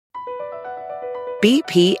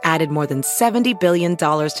BP added more than $70 billion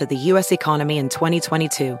to the U.S. economy in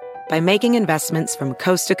 2022 by making investments from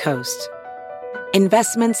coast to coast.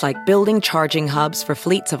 Investments like building charging hubs for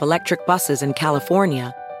fleets of electric buses in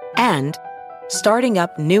California and starting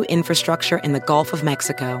up new infrastructure in the Gulf of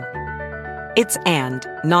Mexico. It's and,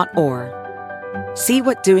 not or. See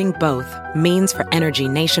what doing both means for energy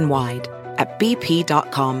nationwide at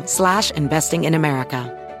bp.com/investing in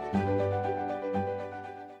America.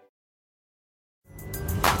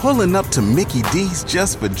 Pulling up to Mickey D's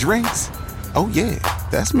just for drinks? Oh yeah,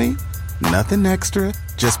 that's me. Nothing extra,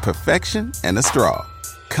 just perfection and a straw.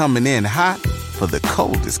 Coming in hot for the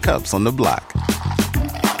coldest cups on the block.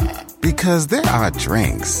 Because there are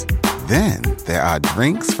drinks. Then there are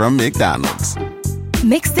drinks from McDonald's.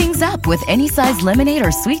 Mix things up with any size lemonade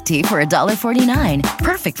or sweet tea for $1.49.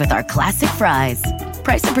 Perfect with our classic fries.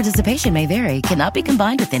 Price and participation may vary. Cannot be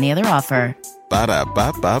combined with any other offer.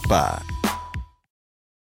 Ba-da-ba-ba-ba.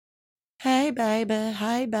 Hey, baby.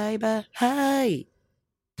 Hi, baby. Hi.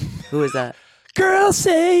 Who is that? Girls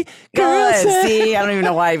say, girls say. See, I don't even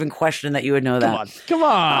know why I even questioned that you would know that. Come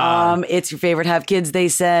on. It's your favorite Have Kids, They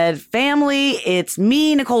Said family. It's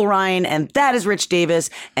me, Nicole Ryan, and that is Rich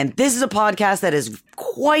Davis. And this is a podcast that is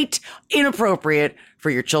quite inappropriate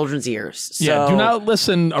for your children's ears. So, Yeah, do not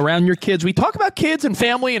listen around your kids. We talk about kids and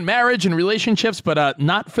family and marriage and relationships, but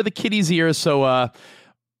not for the kiddies' ears. So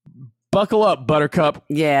buckle up, Buttercup.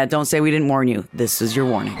 Yeah, don't say we didn't warn you. This is your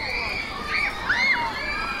warning.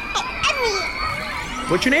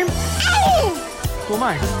 What's your name? Who am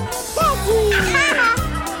I?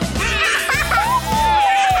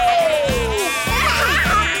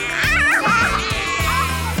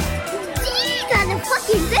 These are the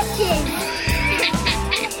fucking bitches.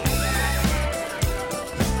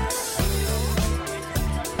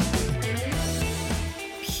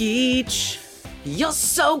 Peach, you're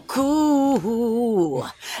so cool.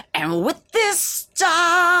 And with this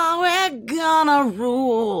star, we're gonna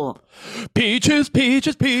rule. Peaches,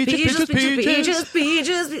 peaches, peaches, peaches, peaches.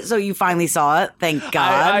 Peaches. So you finally saw it. Thank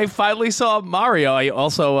God. I finally saw Mario. I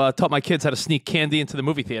also taught my kids how to sneak candy into the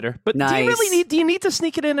movie theater. But Nice. do you need to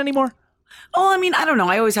sneak it in anymore? Oh, I mean, I don't know.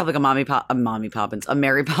 I always have like a Mary Poppins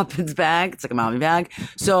bag. It's like a mommy bag.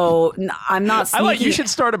 So I'm not sneaking. You should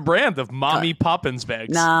start a brand of Mommy Poppins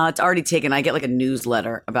bags. Nah, it's already taken. I get like a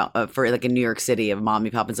newsletter about for like in New York City of Mommy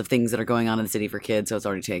Poppins of things that are going on in the city for kids. So it's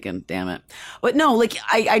already taken. Damn it. But no, like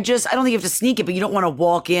I don't think you have to sneak it, but you don't want to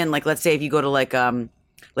walk in. Like, let's say if you go to like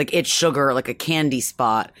It's Sugar, like a candy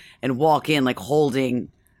spot, and walk in like holding.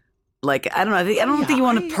 Like, I don't know. I don't think you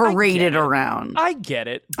want to parade it around. I get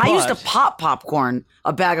it. I used to pop popcorn,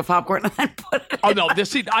 a bag of popcorn, and then put it. Oh no! I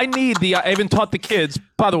even taught the kids.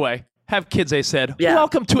 By the way, Have Kids, They Said. Yeah.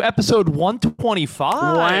 Welcome to episode 125.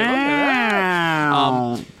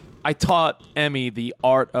 Wow. I taught Emmy the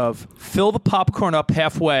art of fill the popcorn up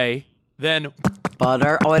halfway, then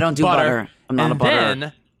Butter. Oh, I don't do butter. I'm not a butter.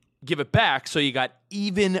 Then give it back, so you got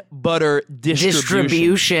even butter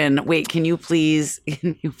distribution. Wait, can you please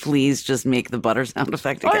just make the butter sound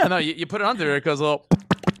effect again? Oh yeah, no, you put it under it goes a little.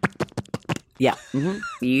 Yeah. Mm-hmm.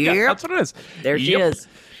 Yeah, that's what it is. There she is.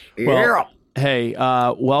 Well, hey,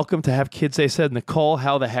 welcome to Have Kids, They Said. Nicole,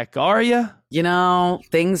 how the heck are you? You know,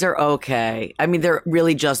 things are okay. I mean, they're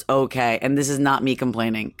really just okay. And this is not me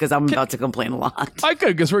complaining, because I'm about to complain a lot. I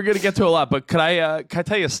could, because we're going to get to a lot. But can I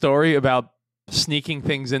tell you a story about sneaking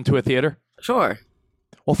things into a theater? Sure.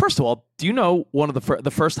 Well, first of all, do you know one of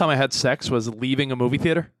the first time I had sex was leaving a movie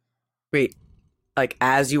theater? Wait, like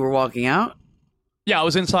as you were walking out? Yeah, I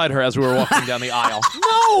was inside her as we were walking down the aisle.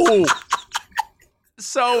 No!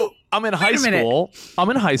 So I'm in high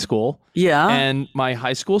school. Yeah. And my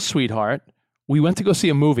high school sweetheart, we went to go see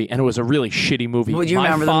a movie, and it was a really shitty movie. Would you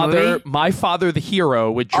remember the movie? My Father the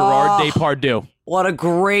Hero with Gerard Depardieu. What a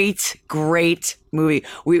great movie.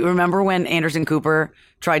 We remember when Anderson Cooper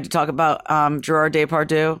tried to talk about Gerard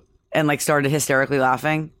Depardieu and like started hysterically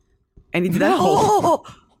laughing? And he did that. Oh,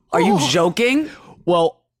 are you joking?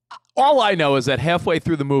 Well, all I know is that halfway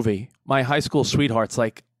through the movie, my high school sweetheart's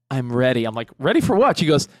like, I'm ready. I'm like, ready for what? She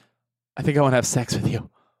goes, I think I want to have sex with you.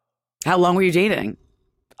 How long were you dating?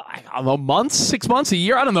 I don't know, months, 6 months, a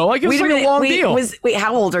year. I don't know. Like, it was like a long deal. Wait,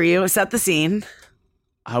 how old are you? Set the scene.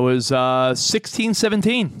 I was 16,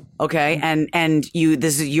 17. Okay, and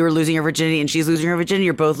you're losing your virginity and she's losing her virginity.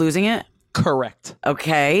 You're both losing it? Correct.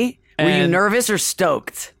 Okay. Were you nervous or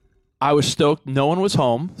stoked? I was stoked. No one was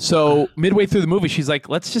home. So midway through the movie, she's like,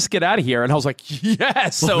 let's just get out of here. And I was like,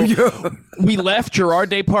 yes. So we left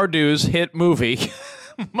Gerard Depardieu's hit movie,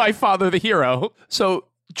 My Father the Hero. So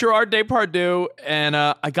Gerard Depardieu, and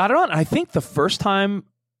I got it on. I think the first time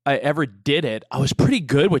I ever did it, I was pretty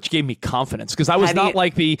good, which gave me confidence because I was not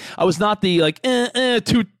the like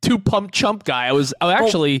too pump chump guy. I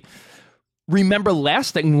actually remember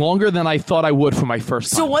lasting longer than I thought I would for my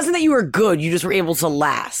first time. So it wasn't that you were good, you just were able to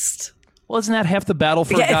last. Well, isn't that half the battle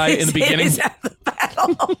for a guy in the beginning? Is half the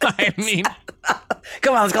battle. I mean,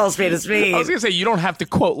 come on, let's call a spade a spade. I was going to say, you don't have to,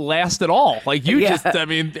 quote, last at all. Like, you just, I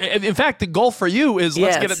mean, in fact, the goal for you is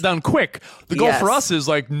let's get it done quick. The goal for us is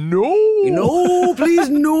like, no, please,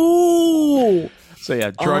 no. So,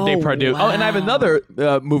 yeah, Gerard Depardieu. Wow. Oh, and I have another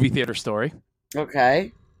movie theater story.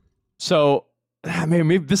 Okay. So,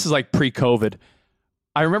 maybe this is like pre-COVID.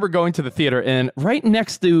 I remember going to the theater, and right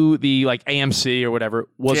next to the like AMC or whatever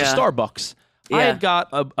was a Starbucks. Yeah. I had got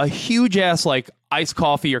a huge ass like iced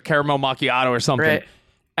coffee or caramel macchiato or something. Right.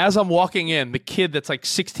 As I'm walking in, the kid that's like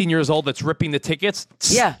 16 years old that's ripping the tickets.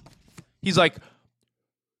 Yeah. He's like,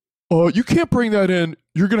 "Oh, you can't bring that in.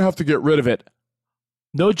 You're gonna have to get rid of it."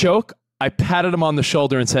 No joke. I patted him on the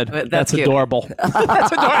shoulder and said, "That's adorable."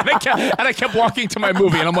 That's adorable. And I kept walking to my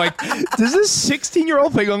movie, and I'm like, "Does this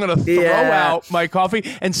 16-year-old think I'm going to throw out my coffee?"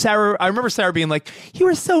 And Sarah, I remember Sarah being like, "You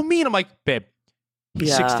were so mean." I'm like, "Babe,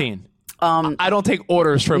 he's 16. I don't take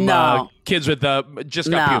orders from kids with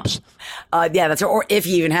just got pubes." That's or if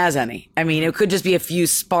he even has any. I mean, it could just be a few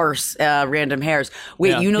sparse random hairs.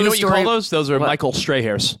 Wait, you know the what story? you call those? Those are Michael Stray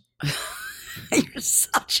hairs. You're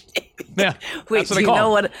such an idiot. Yeah. Wait, do you know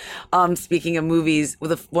what? Speaking of movies,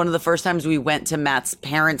 one of the first times we went to Matt's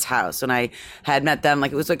parents' house, and I had met them,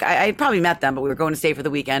 like it was like I had probably met them, but we were going to stay for the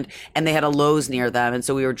weekend, and they had a Lowe's near them, and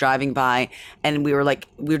so we were driving by, and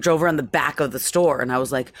we drove around the back of the store, and I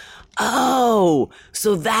was like, oh,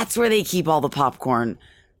 so that's where they keep all the popcorn,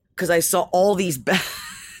 because I saw all these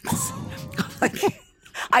bags. Like,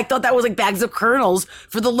 I thought that was like bags of kernels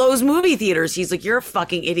for the Lowe's movie theaters. He's like, "You're a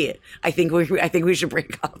fucking idiot. I think we should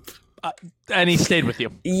break up." And he stayed with you.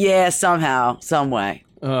 Yeah, somehow, some way.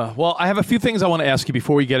 Well, I have a few things I want to ask you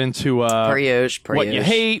before we get into what you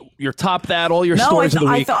hate, your top that, all your stories of the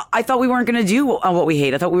week. I thought we weren't going to do what we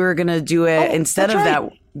hate. I thought we were going to do it instead of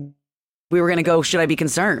that. We were going to go, should I be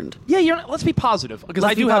concerned? Yeah, let's be positive, because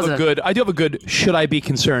I do have a good should I be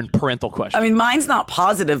concerned parental question. I mean, mine's not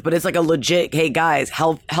positive, but it's like a legit, hey guys,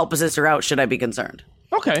 help a sister out, should I be concerned?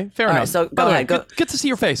 Okay, fair enough. Right, so go ahead. Good to see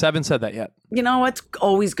your face. I haven't said that yet. You know what? It's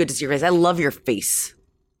always good to see your face. I love your face.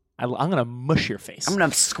 I'm going to mush your face. I'm going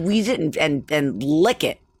to squeeze it and lick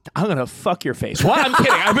it. I'm going to fuck your face. What? I'm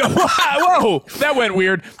kidding. Whoa, that went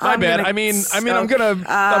weird. My bad. I'm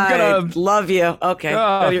gonna love you. Okay.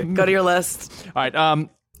 Go to your list. All right.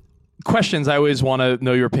 Questions I always want to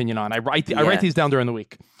know your opinion on. I write these down during the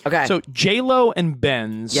week. Okay. So J-Lo and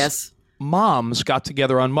Ben's moms got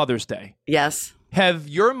together on Mother's Day. Yes. Have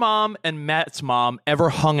your mom and Matt's mom ever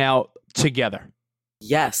hung out together?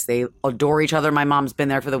 Yes, they adore each other. My mom's been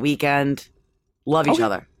there for the weekend. Love each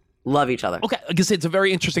other. Love each other. Okay, I guess it's a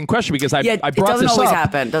very interesting question because I brought this up. It doesn't always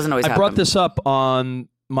happen. Doesn't always happen. I brought this up on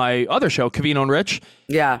my other show, Cavino and Rich.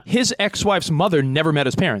 Yeah. His ex-wife's mother never met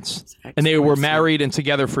his parents. And they were married and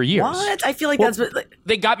together for years. What? I feel like that's what...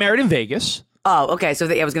 They got married in Vegas. Oh, okay. So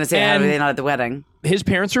I was going to say, how are they not at the wedding? His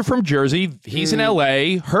parents are from Jersey. He's in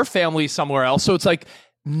L.A. Her family's somewhere else. So it's like,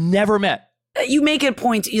 never met. You make it a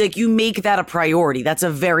point, like you make that a priority. That's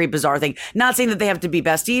a very bizarre thing. Not saying that they have to be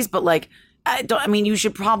besties, but like... I mean, you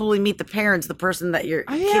should probably meet the parents, the person that your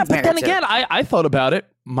kid's married to. But then again, I thought about it.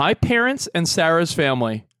 My parents and Sarah's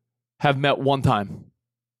family have met one time.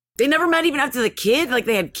 They never met even after the kid? Like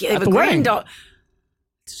they had a granddaughter. I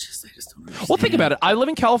just don't understand. Well, think about it. I live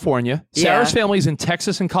in California. Sarah's family's in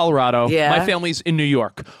Texas and Colorado. Yeah. My family's in New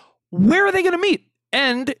York. Where are they going to meet?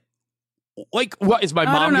 And like, what is my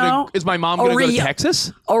mom going to? Is my mom going to go to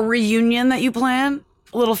Texas? A reunion that you plan?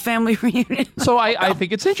 A little family reunion. So I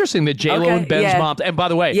think it's interesting that J-Lo and Ben's mom. And by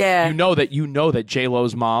the way, you know that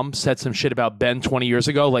J-Lo's mom said some shit about Ben 20 years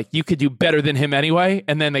ago. Like, you could do better than him anyway.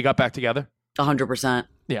 And then they got back together. 100%.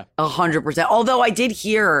 Yeah. 100%. Although I did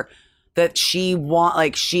hear that she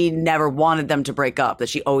never wanted them to break up, that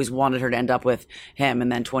she always wanted her to end up with him,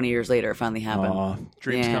 and then 20 years later it finally happened.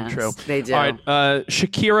 Dreams come true. They do. All right,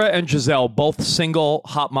 Shakira and Giselle, both single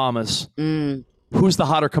hot mamas. Who's the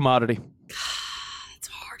hotter commodity? It's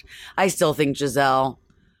hard. I still think Giselle.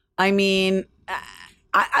 I mean,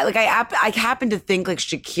 I happen to think like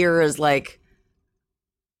Shakira's like,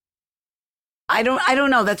 I don't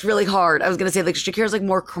know. That's really hard. I was going to say like Shakira's like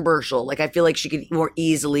more commercial. Like I feel like she could more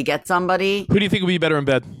easily get somebody. Who do you think would be better in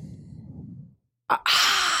bed?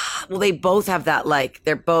 Well, they both have that, like,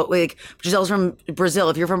 they're both like, Giselle's from Brazil.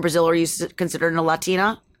 If you're from Brazil, are you considered a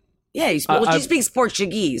Latina? Yeah, she speaks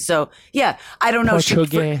Portuguese. So, yeah, I don't know.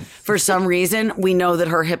 For some reason, we know that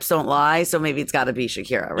her hips don't lie, so maybe it's got to be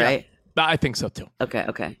Shakira, right? Yeah, I think so, too.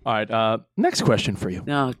 Okay. All right, next question for you.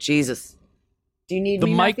 Oh, Jesus. Do you need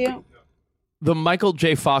me, Matthew? The Michael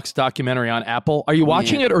J. Fox documentary on Apple. Are you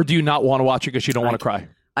watching it, or do you not want to watch it because you don't want to cry?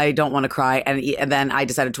 I don't want to cry, and then I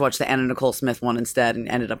decided to watch the Anna Nicole Smith one instead, and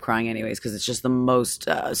ended up crying anyways because it's just the most.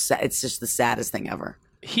 It's just the saddest thing ever.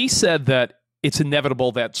 He said that it's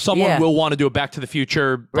inevitable that someone will want to do a Back to the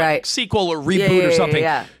Future sequel or reboot or something.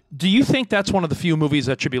 Yeah. Do you think that's one of the few movies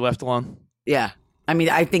that should be left alone? Yeah. I mean,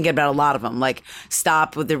 I think about a lot of them. Like,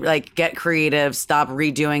 stop with get creative, stop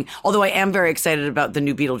redoing. Although I am very excited about the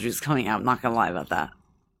new Beetlejuice coming out. I'm not going to lie about that.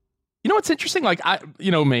 You know what's interesting? Like,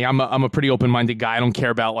 me, I'm a pretty open-minded guy. I don't care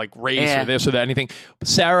about like race or this or that, anything. But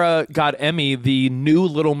Sarah got Emmy the new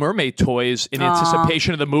Little Mermaid toys in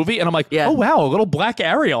anticipation of the movie, and I'm like, oh wow, a little black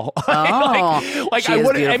Ariel.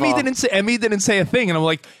 Emmy didn't say a thing, and I'm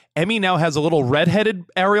like, Emmy now has a little redheaded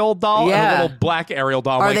Ariel doll and a little black Ariel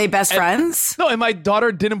doll. Are they best friends? No, and my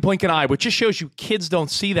daughter didn't blink an eye, which just shows you kids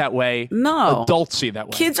don't see that way. No. Adults see that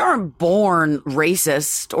way. Kids aren't born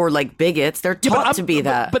racist or like bigots. They're taught to be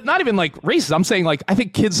that. But not even like racist. I'm saying like I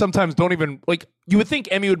think kids sometimes don't even like. You would think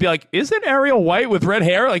Emmy would be like, isn't Ariel white with red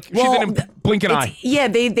hair? Like, she didn't blink an eye. Yeah,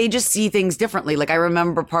 they just see things differently. Like, I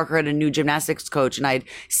remember Parker had a new gymnastics coach, and I'd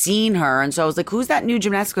seen her. And so I was like, who's that new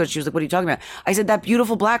gymnastics coach? She was like, what are you talking about? I said, that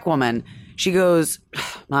beautiful black woman. She goes,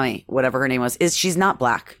 Mommy, whatever her name was, she's not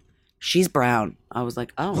black. She's brown. I was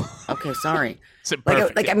like, oh, okay, sorry.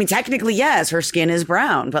 I mean, technically, yes, her skin is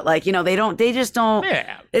brown, but like, they just don't.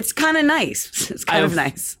 Yeah. It's kind of nice. It's kind of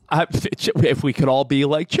nice. If we could all be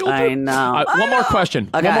like children. I know. One more question.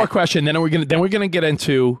 Okay. One more question. Then we're gonna get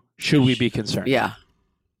into should we be concerned? Yeah.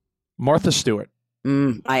 Martha Stewart.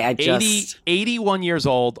 I just 81 years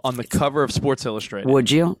old on the cover of Sports Illustrated. Would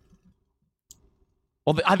you?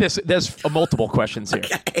 Well, there's multiple questions here.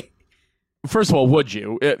 Okay. First of all, would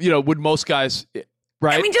you? Would most guys?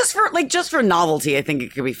 Right. I mean, just for novelty, I think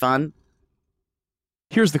it could be fun.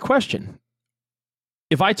 Here's the question.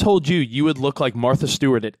 If I told you you would look like Martha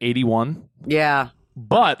Stewart at 81,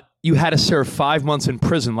 but you had to serve 5 months in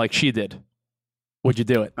prison like she did, would you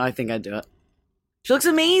do it? I think I'd do it. She looks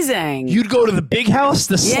amazing. You'd go to the big house,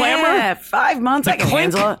 the slammer? Yeah, 5 months, I can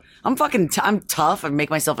handle it. I'm tough. I'd make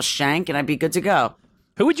myself a shank, and I'd be good to go.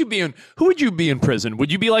 Who would you be in prison?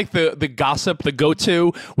 Would you be like the gossip, the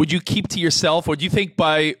go-to? Would you keep to yourself? Or do you think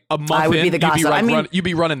by a month I would be the gossip. You'd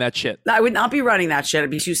be running that shit? I would not be running that shit.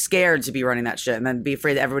 I'd be too scared to be running that shit, and then be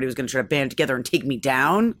afraid that everybody was going to try to band together and take me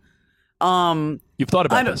down. You've thought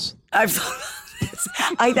about this? I've thought about this.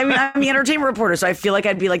 I mean, I'm the entertainment reporter, so I feel like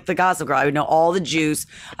I'd be like the gossip girl. I would know all the juice.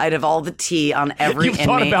 I'd have all the tea on every inmate. You've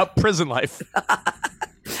thought about prison life.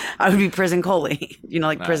 I would be prison Coley.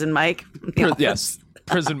 Prison Mike? Yes.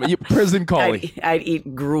 Prison Coley. I'd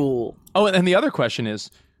eat gruel. Oh, and the other question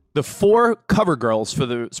is, the 4 cover girls for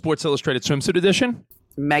the Sports Illustrated swimsuit edition.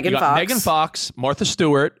 Megan Fox, Martha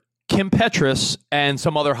Stewart, Kim Petras, and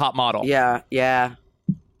some other hot model. Yeah.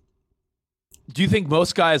 Do you think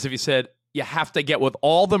most guys, if you said you have to get with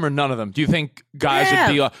all of them or none of them, do you think guys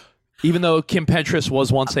would be, even though Kim Petras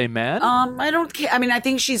was once a man? I don't care. I mean, I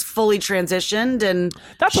think she's fully transitioned, and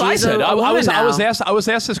that's what I said. I was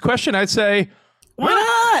asked this question. I'd say, why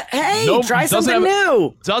not? Hey, try something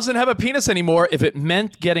new. Doesn't have a penis anymore. If it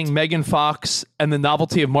meant getting Megan Fox and the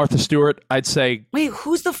novelty of Martha Stewart, I'd say. Wait,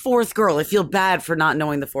 who's the 4th girl? I feel bad for not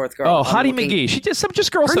knowing the 4th girl. Oh, Hottie McGee. She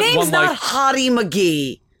just girls. Her name's not Hottie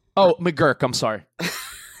McGee. Oh, McGurk. I'm sorry.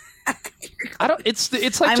 I don't. It's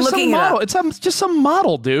like just some model. It's just some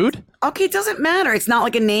model, dude. Okay, it doesn't matter. It's not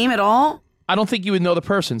like a name at all. I don't think you would know the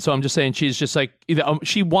person, so I'm just saying she's just like either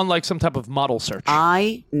she won like some type of model search.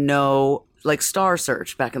 I know. Like Star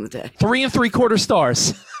Search back in the day. 3 3/4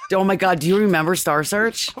 stars. Oh my God! Do you remember Star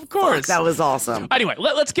Search? Of course, fuck, that was awesome. Anyway,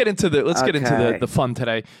 let's get into the fun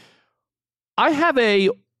today. I have a.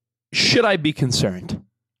 Should I be concerned?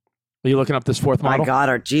 Are you looking up this 4th model? My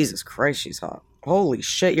God, Jesus Christ, she's hot. Holy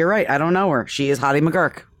shit, you're right. I don't know her. She is Hottie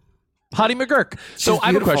McGurk. Hottie McGurk. So I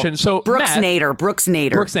have a question. So Brooks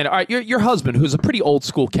Nader. All right, your husband, who's a pretty old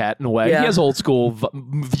school cat in a way. Yeah. He has old school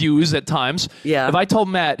views at times. Yeah. If I told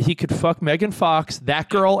Matt he could fuck Megan Fox, that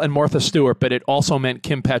girl, and Martha Stewart, but it also meant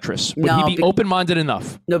Kim Petras, would he be open-minded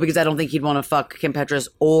enough? No, because I don't think he'd want to fuck Kim Petras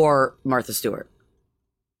or Martha Stewart.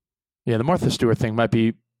 Yeah, the Martha Stewart thing might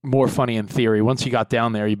be more funny in theory. Once you got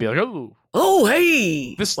down there, you'd be like, oh,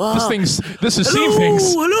 hey, this is seeing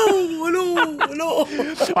things. Hello.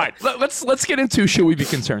 All right, let's get into should we be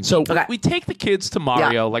concerned. So we take the kids to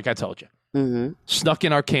Mario, like I told you. Mm-hmm. Snuck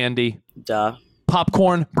in our candy. Duh.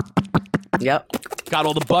 Popcorn. Yep. got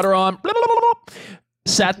all the butter on. Blah, blah, blah, blah.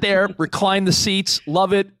 Sat there, reclined the seats,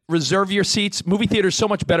 love it. Reserve your seats. Movie theater's so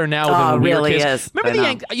much better now than when we were kids. Is.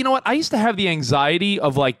 Remember you know what? I used to have the anxiety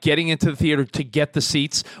of like getting into the theater to get the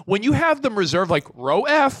seats. When you have them reserved, like row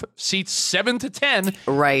F, seats 7 to 10,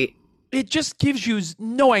 right? It just gives you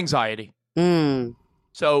no anxiety.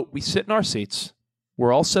 So we sit in our seats.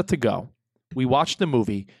 We're all set to go. We watch the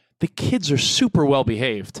movie. The kids are super well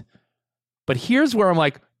behaved. But here's where I'm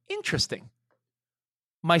like, interesting.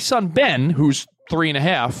 My son Ben, who's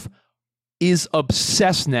 3.5, is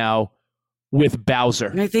obsessed now with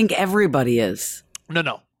Bowser. I think everybody is.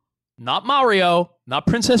 No. Not Mario, not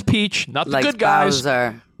Princess Peach, not the good guys.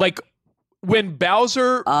 Bowser. Like when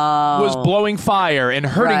Bowser was blowing fire and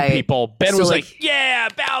hurting people, Ben was like, yeah,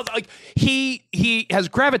 Bowser. Like he has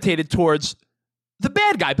gravitated towards the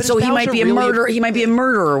bad guy, but so he might be a murderer. He might be a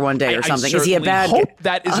murderer one day or something. Is he a bad? I hope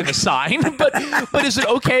that isn't a sign. But is it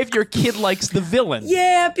okay if your kid likes the villain?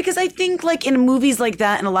 Yeah, because I think like in movies like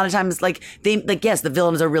that, and a lot of times like yes, the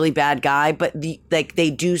villain's a really bad guy, but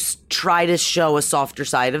they do try to show a softer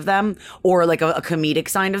side of them or like a comedic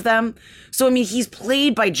side of them. So I mean, he's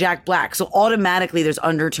played by Jack Black, so automatically there's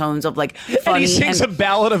undertones of like funny. And he sings a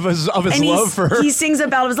ballad of his love for her. He sings a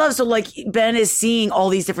ballad of his love. So like Ben is seeing all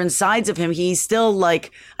these different sides of him. He's still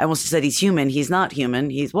like, I almost said he's human. He's not human.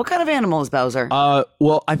 He's what kind of animal is Bowser?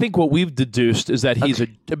 Well, I think what we've deduced is that he's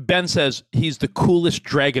Ben says he's the coolest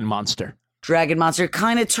dragon monster. Dragon monster,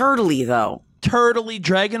 kind of turtley though. Turtley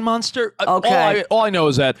dragon monster. Okay. All I know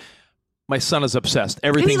is that my son is obsessed.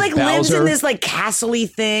 Everything. And he like lives in this like castle-y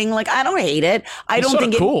thing. Like I don't hate it. I don't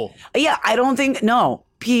think cool. Yeah, I don't think no.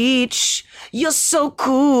 Peach, you're so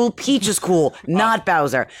cool. Peach is cool, not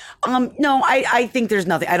Bowser. No, I think there's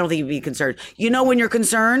nothing. I don't think you'd be concerned. You know when you're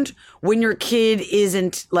concerned? When your kid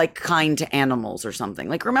isn't like kind to animals or something.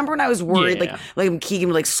 Like remember when I was worried, like Keegan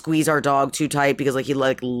would like squeeze our dog too tight because like he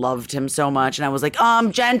like loved him so much, and I was like,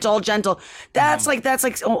 gentle. That's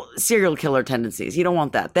like serial killer tendencies. You don't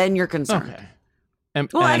want that. Then you're concerned. Okay.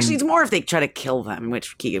 Actually, it's more if they try to kill them,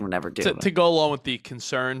 which Keegan would never do. To go along with the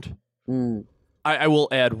concerned. I will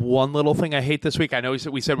add one little thing I hate this week. I know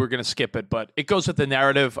we said we were going to skip it, but it goes with the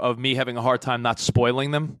narrative of me having a hard time not spoiling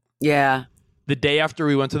them. Yeah. The day after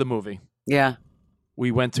we went to the movie. Yeah. We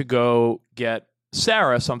went to go get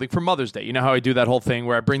Sarah something for Mother's Day. You know how I do that whole thing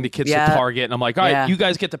where I bring the kids to Target and I'm like, all right, you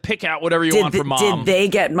guys get to pick out whatever you want for Mom. Did they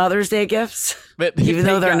get Mother's Day gifts? Even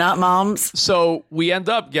though they're not moms? So we end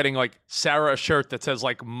up getting like Sarah a shirt that says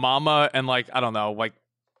like Mama and like, I don't know, like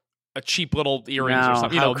a cheap little earrings or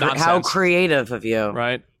something. Nonsense. How creative of you.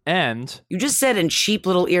 Right. And you just said in cheap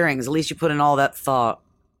little earrings. At least you put in all that thought.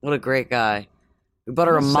 What a great guy. We bought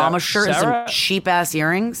her a mama shirt and some cheap ass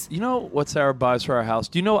earrings. You know what Sarah buys for our house?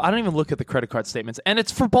 Do you know? I don't even look at the credit card statements, and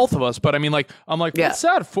it's for both of us. But I mean, like, I'm like, what's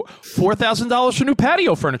that? $4,000 for new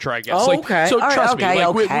patio furniture, I guess. Oh, like, okay. So trust me,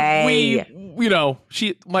 like, okay. we,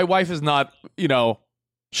 my wife is not,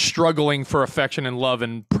 struggling for affection and love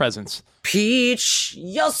and presence. Peach,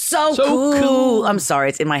 you're so cool. I'm sorry,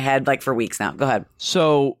 it's in my head like for weeks now. Go ahead.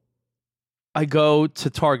 So I go to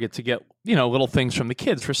Target to get, little things from the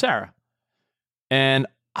kids for Sarah. And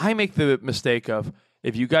I make the mistake of,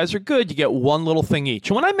 if you guys are good, you get one little thing each.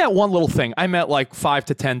 And when I meant one little thing, I meant like $5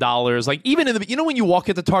 to $10. Like even in the, when you walk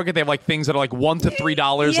into Target, they have like things that are like $1 to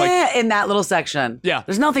 $3. Yeah, like, in that little section. Yeah,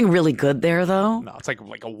 there's nothing really good there though. No, it's like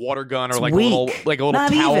a water gun or it's like weak. a little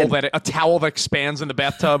towel that expands in the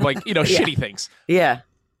bathtub. Like shitty things. Yeah,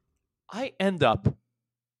 I end up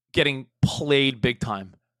getting played big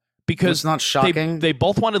time. Because it's not shocking. They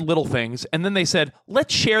both wanted little things, and then they said,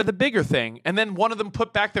 let's share the bigger thing. And then one of them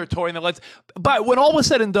put back their toy, and then but when all was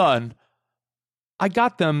said and done, I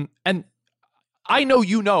got them, and I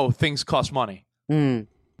know things cost money. I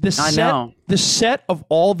know. The set of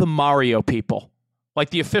all the Mario people,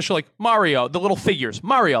 like the official, like Mario, the little figures,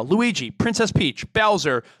 Mario, Luigi, Princess Peach,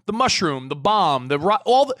 Bowser, the mushroom, the bomb,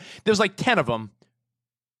 there's like 10 of them.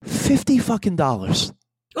 $50 fucking.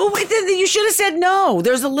 Oh, wait, you should have said no.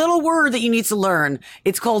 There's a little word that you need to learn.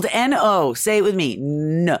 It's called N-O. Say it with me.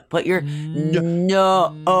 No. Put your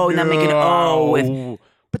no. Oh, and then make an O with.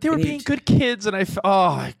 But they were being good kids, and I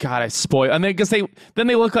spoiled. And I guess they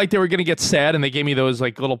looked like they were going to get sad, and they gave me those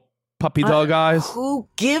like little puppy dog eyes. Who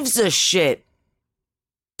gives a shit?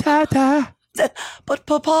 Ta-ta. But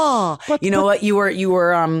Papa. You know what? You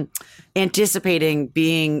were anticipating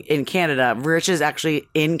being in Canada. Rich is actually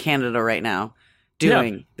in Canada right now.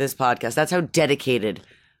 Doing this podcast. That's how dedicated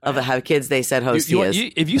of how kids they said host he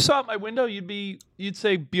is. If you saw out my window, you'd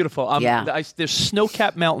say beautiful. There's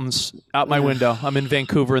snow-capped mountains out my window. I'm in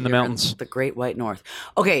Vancouver in the mountains. The Great White North.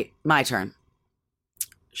 Okay, my turn.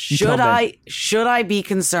 Should I be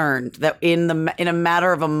concerned that in a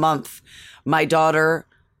matter of a month, my daughter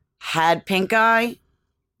had pink eye,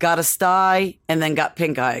 got a sty, and then got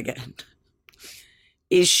pink eye again?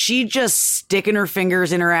 Is she just sticking her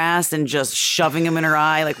fingers in her ass and just shoving them in her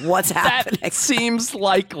eye? Like, what's happening? That seems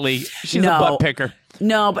likely. She's a butt picker.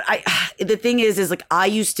 No, but the thing is like I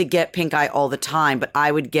used to get pink eye all the time, but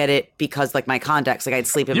I would get it because like my contacts, like I'd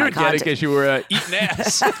sleep in my contacts. You would get it because you were eating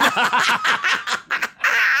ass.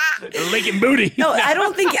 Licking booty. No, I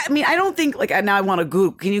don't think like now I want to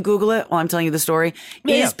Google. Can you Google it while I'm telling you the story?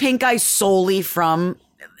 Yeah. Is pink eye solely from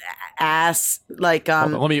ass? Like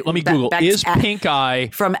let me Google. Is pink eye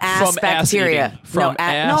from ass bacteria?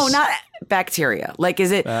 No, not bacteria. Like,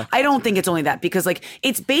 is it? I don't think it's only that, because like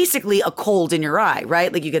it's basically a cold in your eye,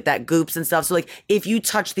 right? Like you get that goops and stuff. So like if you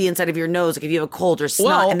touch the inside of your nose, like if you have a cold or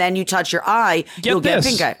snot, and then you touch your eye, you'll get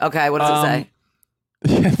pink eye. Okay, what does it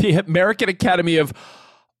say? The American Academy of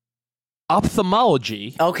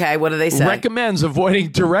Ophthalmology. Okay, what do they say? Recommends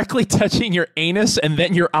avoiding directly touching your anus and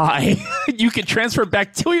then your eye. You can transfer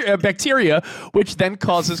bacteria, which then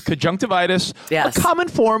causes conjunctivitis, a common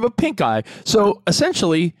form of pink eye. So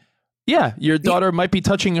essentially, yeah, your daughter might be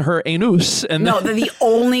touching her anus. And the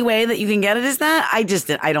only way that you can get it is that? I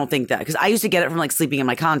don't think that, because I used to get it from like sleeping in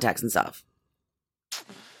my contacts and stuff.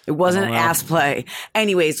 It wasn't ass play.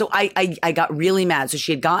 Anyway, so I got really mad. So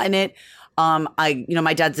she had gotten it.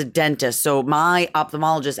 My dad's a dentist, so my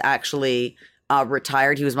ophthalmologist actually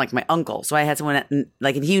retired. He was like my uncle, so I had someone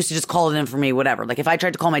like, and he used to just call it in for me, whatever. Like if I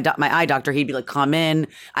tried to call my eye doctor, he'd be like, "Come in."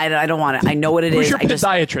 I don't want it. I know what it is. Who's your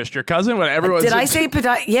podiatrist? Your cousin? Whatever. Did I say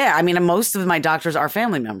podiatrist? Yeah, I mean, most of my doctors are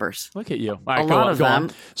family members. Look at you. All right, a lot of them.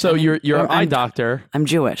 So you're an eye doctor. I'm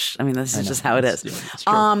Jewish. I mean, this is just how it is.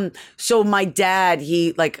 So my dad,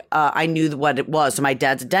 he I knew what it was. So my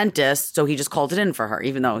dad's a dentist, so he just called it in for her,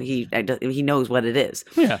 even though he knows what it is.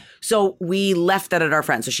 Yeah. So we left that at our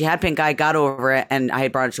friend's. So she had pink eye, got over it, and I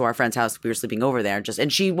had brought it to our friend's house. We were sleeping over there,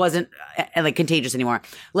 and she wasn't like contagious anymore.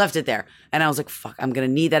 Left it there, and I was like, "Fuck, I'm gonna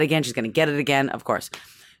need that again." She's gonna get it again, of course.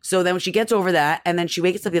 So then when she gets over that, and then she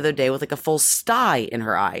wakes up the other day with like a full sty in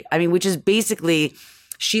her eye. I mean, which is basically,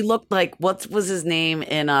 she looked like, what was his name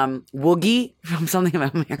in Woogie from Something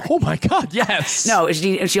About Mary? Oh my God, yes. No,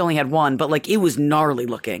 she only had one, but like it was gnarly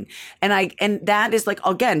looking. And that is like,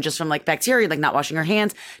 again, just from like bacteria, like not washing your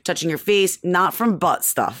hands, touching your face, not from butt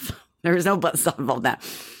stuff. There is no butt stuff involved in that.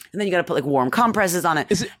 And then you got to put like warm compresses on it.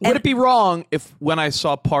 Would it be wrong if when I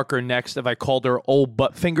saw Parker next, if I called her old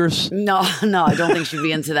butt fingers? No, I don't think she'd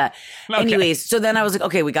be into that. Okay. Anyways, so then I was like,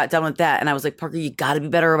 okay, we got done with that. And I was like, Parker, you got to be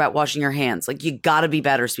better about washing your hands. Like, you got to be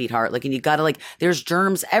better, sweetheart. Like, and you got to there's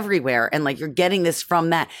germs everywhere. And like, you're getting this from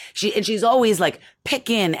that. She's always like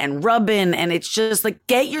picking and rubbing. And it's just like,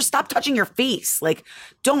 stop touching your face. Like,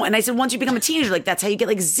 don't. And I said, once you become a teenager, like, that's how you get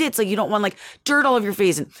like zits. Like, you don't want like dirt all over your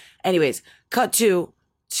face. And anyways, cut to,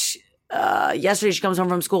 yesterday she comes home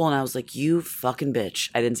from school and I was like, you fucking bitch.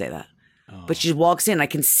 I didn't say that. But she walks in, I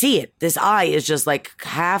can see it. This eye is just like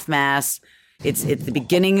half mass. It's the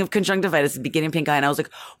beginning of conjunctivitis, the beginning of pink eye. And I was like,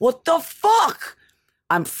 what the fuck?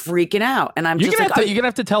 I'm freaking out. And you're gonna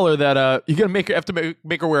have to tell her that you're gonna have to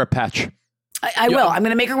make her wear a patch. I will. I'm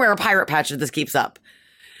gonna make her wear a pirate patch if this keeps up.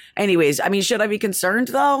 Anyways, I mean, should I be concerned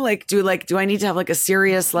though? Do I need to have like a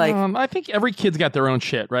serious I think every kid's got their own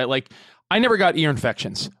shit, right? Like, I never got ear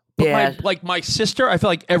infections. But my sister, I feel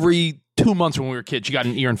like every 2 months when we were kids, she got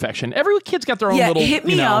an ear infection. Every kid's got their own little. Hit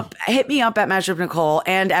me up at Matchup Nicole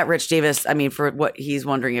and at Rich Davis. I mean, for what he's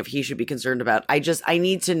wondering if he should be concerned about. I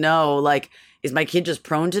need to know, like, is my kid just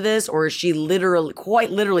prone to this, or is she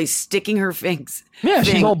quite literally sticking her fingers? Yeah,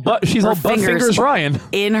 she's all butt fingers Ryan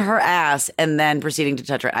in her ass and then proceeding to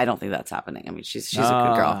touch her. I don't think that's happening. I mean, she's a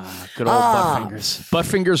good girl. Good old butt fingers. Butt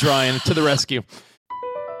fingers Ryan to the rescue.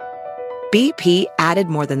 BP added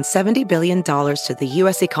more than $70 billion to the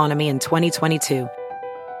U.S. economy in 2022.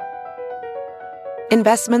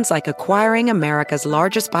 Investments like acquiring America's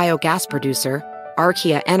largest biogas producer,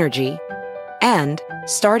 Archaea Energy, and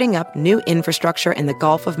starting up new infrastructure in the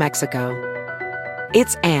Gulf of Mexico.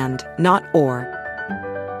 It's and, not or.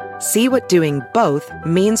 See what doing both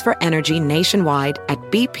means for energy nationwide at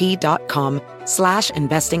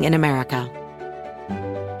bp.com/investing in America.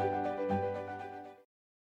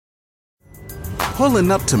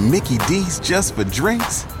 Pulling up to Mickey D's just for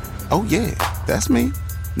drinks? Oh yeah, that's me.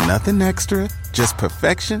 Nothing extra, just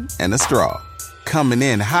perfection and a straw. Coming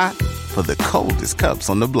in hot for the coldest cups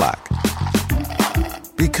on the block.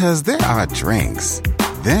 Because there are drinks.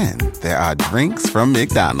 Then there are drinks from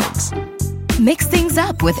McDonald's. Mix things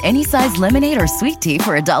up with any size lemonade or sweet tea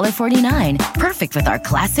for $1.49. Perfect with our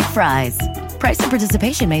classic fries. Price and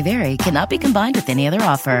participation may vary. Cannot be combined with any other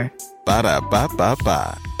offer.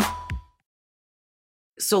 Ba-da-ba-ba-ba.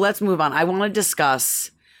 So let's move on. I want to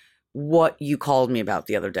discuss what you called me about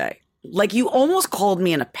the other day. Like, you almost called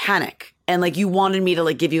me in a panic, and like you wanted me to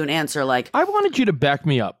like give you an answer. Like, I wanted you to back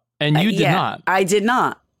me up, and you did not. I did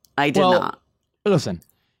not. Not. Listen,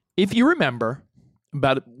 if you remember,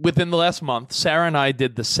 within the last month, Sarah and I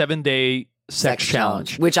did the 7-day sex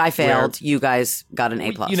challenge, which I failed. You guys got an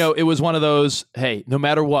A+. You know, it was one of those, hey, no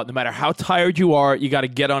matter what, no matter how tired you are, you got to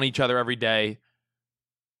get on each other every day.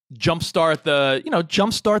 Jumpstart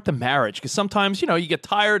the marriage, because sometimes, you get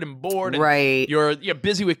tired and bored, and right? You're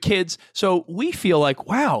busy with kids, so we feel like,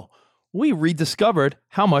 wow, we rediscovered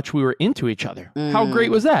how much we were into each other. How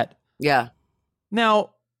great was that? Yeah. Now,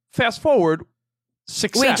 fast forward,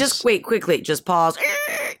 success. Wait, quickly, just pause.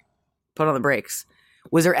 Put on the brakes.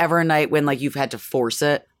 Was there ever a night when like you've had to force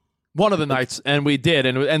it? One of the nights, and we did,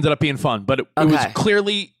 and it ended up being fun, but it was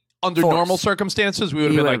clearly under normal circumstances, we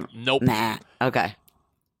would have been like, nope. Nah. Okay.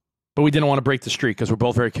 But we didn't want to break the streak because we're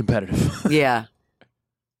both very competitive. Yeah.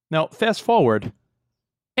 Now, fast forward,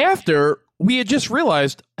 after we had just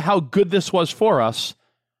realized how good this was for us,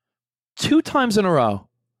 2 times in a row,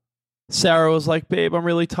 Sarah was like, babe, I'm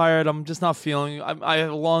really tired. I'm just not feeling, I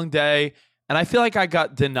have a long day. And I feel like I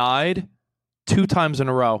got denied 2 times in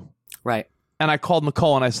a row. Right. And I called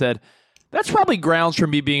Nicole and I said, that's probably grounds for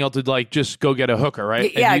me being able to like just go get a hooker,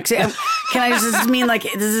 right? Yeah. Can I just mean like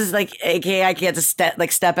this is like AKA I can't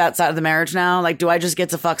step outside of the marriage now? Like, do I just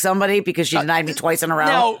get to fuck somebody because she denied me twice in a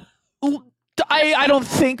row? No, I don't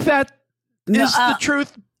think that is the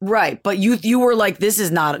truth. Right, but you were like, this is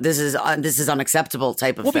unacceptable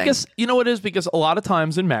type of thing. Well, because you know what it is? Because a lot of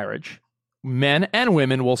times in marriage, men and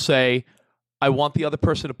women will say, I want the other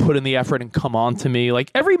person to put in the effort and come on to me.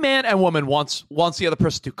 Like every man and woman wants the other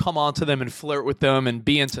person to come on to them and flirt with them and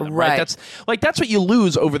be into them, right? That's what you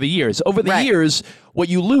lose over the years. Over the years, what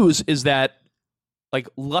you lose is that like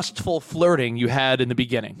lustful flirting you had in the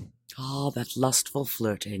beginning. Oh, that's lustful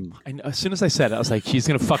flirting. And as soon as I said it, I was like, she's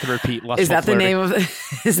gonna fucking repeat lustful flirting. Is that the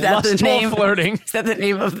name of lustful flirting? Is that the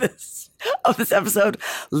name of this episode?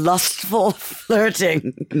 Lustful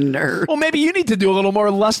flirting. Nerd. Well, maybe you need to do a little more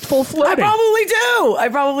lustful flirting. I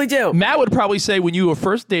probably do. Matt would probably say when you were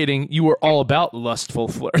first dating, you were all about lustful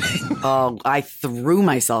flirting. Oh, I threw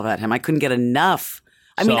myself at him. I couldn't get enough.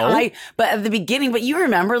 But at the beginning, but you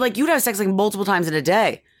remember, like you'd have sex like multiple times in a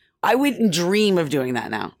day. I wouldn't dream of doing that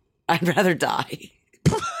now. I'd rather die.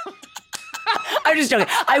 I'm just joking.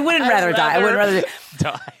 I wouldn't rather die. I would rather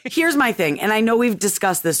die. Here's my thing, and I know we've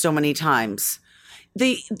discussed this so many times.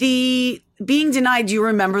 The being denied, do you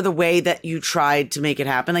remember the way that you tried to make it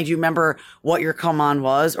happen? Like, do you remember what your come on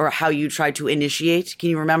was or how you tried to initiate? Can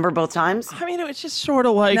you remember both times? I mean, it was just sort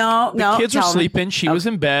of like the kids were sleeping. She was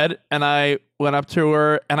in bed, and I went up to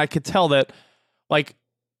her, and I could tell that, like,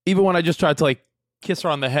 even when I just tried to, like, kiss her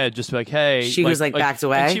on the head, just be like, hey. She was, like, backed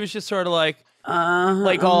away? And she was just sort of like,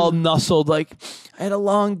 like all nuzzled, like, I had a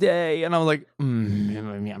long day. And I was like,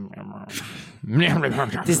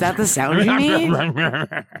 Is that the sound you made?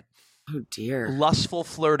 Oh, dear. Lustful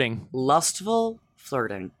flirting. Lustful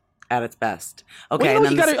flirting at its best. Okay. Well,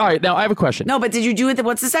 all right, now I have a question. No, but did you do it?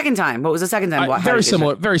 What's the second time? What was the second time?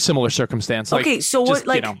 Very similar circumstance. Okay, like, so just,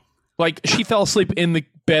 what, like... like, she fell asleep in the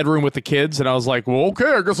bedroom with the kids, and I was like, well,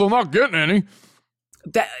 okay, I guess I'm not getting any.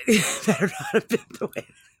 That better not have been the way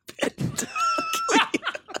it happened.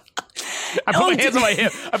 I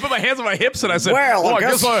put my hands on my hips, and I said, well, I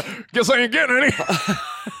guess I ain't getting any.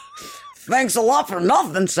 Thanks a lot for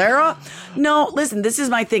nothing, Sarah. No, listen, this is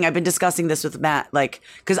my thing. I've been discussing this with Matt, like,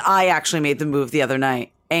 because I actually made the move the other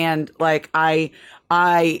night. And, like, I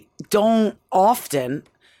don't often,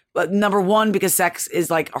 but number one, because sex is,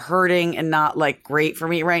 like, hurting and not, like, great for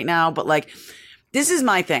me right now. But, like, this is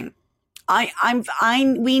my thing.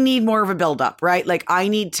 We need more of a build up, right? Like, I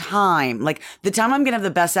need time. Like, the time I'm going to have the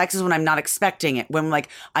best sex is when I'm not expecting it. When, like,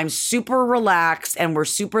 I'm super relaxed and we're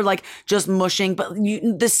super, like, just mushing. But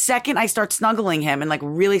the second I start snuggling him and, like,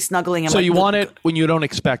 really snuggling him. So you want it when you don't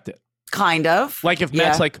expect it? Kind of. Like, if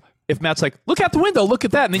Matt's like, look out the window, look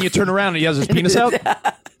at that. And then you turn around and he has his penis out.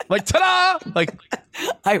 Like, ta-da! Like,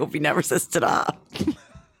 I hope he never says ta-da.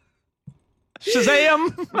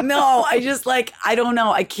 Shazam! No, I just, like, I don't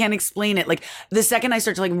know. I can't explain it. Like, the second I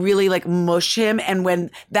start to, like, really, like, mush him, and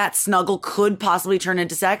when that snuggle could possibly turn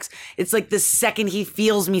into sex, it's like the second he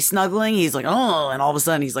feels me snuggling, he's like, oh, and all of a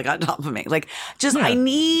sudden he's, like, on top of me. Like, just, I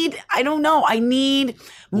need more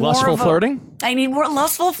lustful flirting? I need more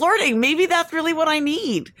lustful flirting. Maybe that's really what I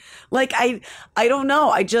need. Like, I don't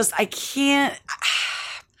know. I can't.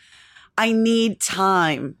 I need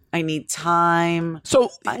time.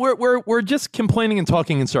 So we're just complaining and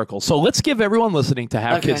talking in circles. So let's give everyone listening to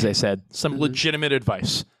have kids, they said, some legitimate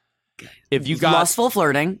advice. If you got lustful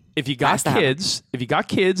flirting, if you got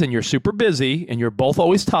kids and you're super busy and you're both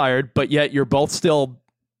always tired, but yet you're both still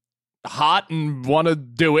hot and want to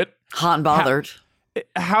do it. Hot and bothered.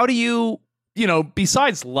 How do you,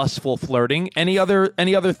 besides lustful flirting, any other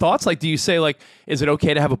thoughts? Like, do you say, like, is it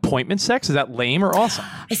okay to have appointment sex? Is that lame or awesome?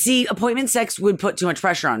 I see appointment sex would put too much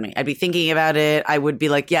pressure on me. I'd be thinking about it. I would be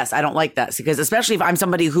like, yes, I don't like that. Because especially if I'm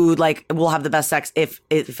somebody who like will have the best sex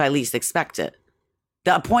if I least expect it.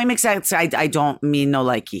 The appointment sex, I don't mean no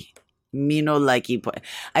likey. Me no likey.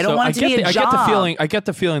 I don't want it to be a job. I get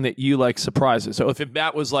the feeling that you like surprises. So if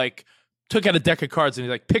Matt was like, took out a deck of cards and he's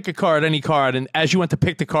like, pick a card, any card, and as you went to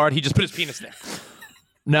pick the card, he just put his penis there.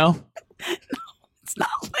 No? No, it's not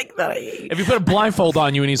like that. If you put a blindfold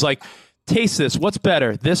on you and he's like, taste this, what's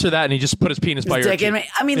better, this or that, and he just put his penis by your cheek.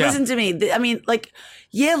 I mean, listen to me. I mean, like,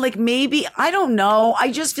 yeah, like maybe, I don't know.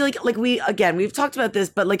 I just feel like we've talked about this,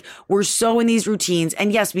 but like we're so in these routines,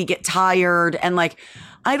 and yes, we get tired, and like,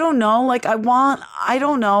 I don't know, like I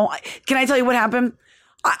don't know. Can I tell you what happened?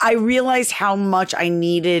 I realized how much I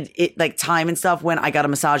needed it, like time and stuff, when I got a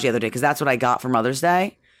massage the other day, because that's what I got for Mother's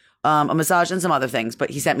Day. A massage and some other things,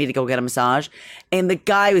 but he sent me to go get a massage, and the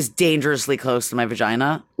guy was dangerously close to my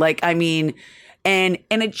vagina. Like, I mean, and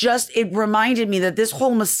it reminded me that this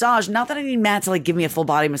whole massage, not that I need Matt to like give me a full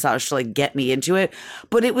body massage to like get me into it,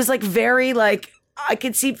 but it was like very like, I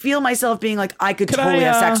could feel myself being like, I could totally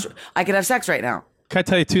have sex. I could have sex right now. Can I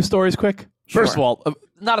tell you 2 stories quick? Sure. First of all,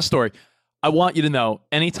 not a story. I want you to know,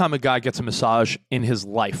 anytime a guy gets a massage in his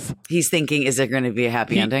life, he's thinking, is there going to be a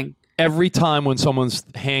happy ending? Every time when someone's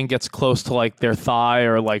hand gets close to like their thigh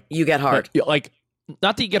or like, you get hard. Like,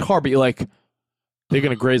 not that you get hard, but you're like, they're going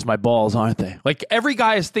to graze my balls, aren't they? Like, every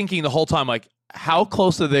guy is thinking the whole time, like, how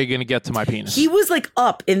close are they going to get to my penis? He was like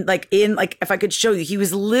up in if I could show you, he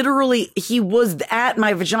was at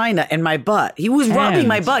my vagina and my butt. He was rubbing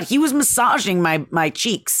my butt. He was massaging my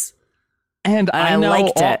cheeks. And I know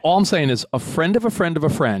liked it. All I'm saying is a friend of a friend of a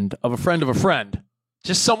friend of a friend of a friend.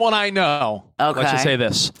 Just someone I know. Okay. Let's just say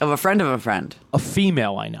this. Of a friend of a friend. A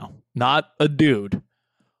female I know. Not a dude.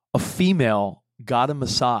 A female got a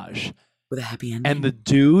massage. With a happy ending. And the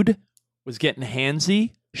dude was getting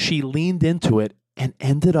handsy. She leaned into it and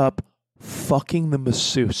ended up fucking the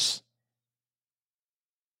masseuse.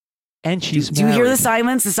 And she's married. Do you hear the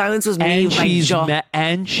silence? The silence was me.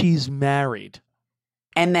 And she's married.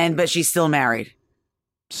 And then, but she's still married.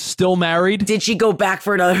 Still married? Did she go back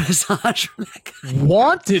for another massage from that guy?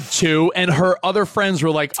 Wanted to, and her other friends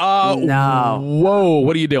were like, no. Whoa,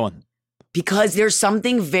 what are you doing? Because there's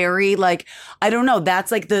something very like, I don't know,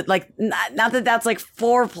 that's like not that that's like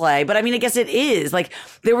foreplay, but I mean, I guess it is. Like,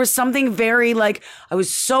 there was something very like, I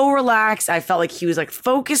was so relaxed. I felt like he was like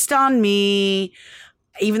focused on me,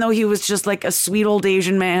 even though he was just like a sweet old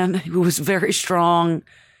Asian man who was very strong.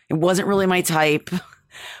 It wasn't really my type.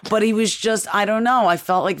 But he was just, I don't know. I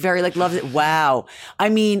felt like very like loved it. Wow. I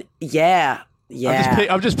mean, yeah.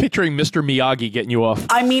 I'm just picturing Mr. Miyagi getting you off.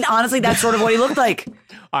 I mean, honestly, that's sort of what he looked like.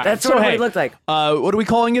 Right, that's sort of what he looked like. What are we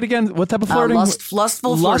calling it again? What type of flirting?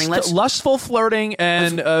 Lustful flirting. Lustful flirting,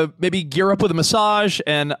 and maybe gear up with a massage.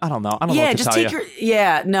 And I don't know. I don't know what to tell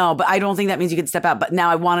you. No, but I don't think that means you can step out. But now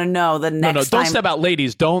I want to know the next time. Don't step out,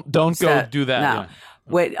 ladies. Don't go do that. No.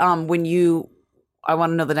 Yeah. I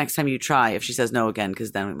want to know the next time you try if she says no again,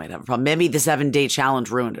 because then we might have a problem. Maybe the 7-day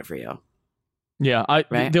challenge ruined it for you. Yeah,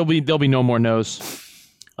 right? There'll be no more no's.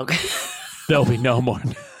 Okay. There'll be no more.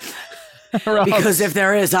 Because if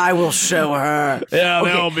there is, I will show her. Yeah,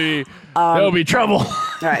 okay. there'll be trouble. All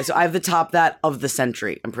right, so I have the top that of the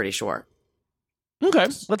century. I'm pretty sure. Okay,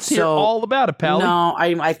 let's hear all about it, pal. No,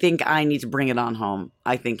 I think I need to bring it on home.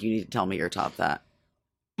 I think you need to tell me your top that.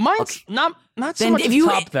 Mine's not so much a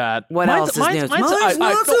top that. What else is new? Mine's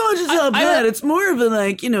not so much a top that. It's more of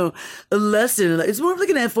a a lesson. It's more of like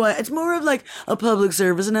an FYI. It's more of like a public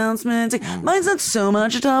service announcement. Mine's not so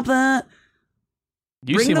much a top that.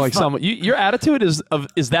 You seem like someone. Your attitude is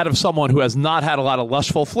that of someone who has not had a lot of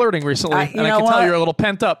lustful flirting recently, and I can tell you're a little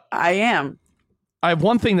pent up. I am. I have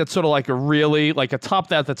one thing that's sort of like a top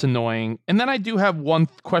that's annoying, and then I do have one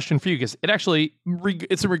question for you because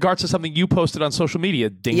it's in regards to something you posted on social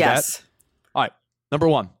media. Dingbat. Yes. All right. Number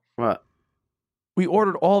 1. What? We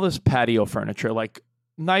ordered all this patio furniture, like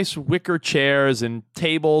nice wicker chairs and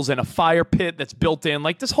tables and a fire pit that's built in,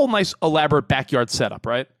 like this whole nice elaborate backyard setup,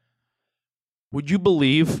 right? Would you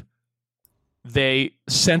believe they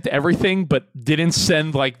sent everything, but didn't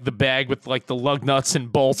send like the bag with like the lug nuts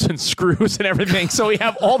and bolts and screws and everything. So we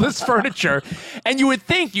have all this furniture, and you would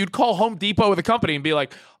think you'd call Home Depot with a company and be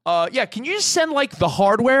like, yeah, can you just send like the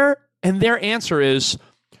hardware? And their answer is,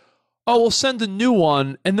 oh, we'll send a new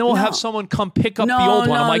one, and then we'll have someone come pick up the old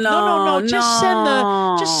one. I'm like, no,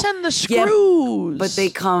 just send the screws. Yeah, but they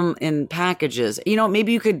come in packages. You know,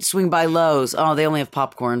 maybe you could swing by Lowe's. Oh, they only have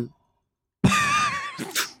popcorn.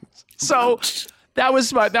 So that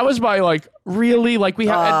was my like really like we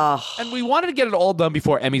have and we wanted to get it all done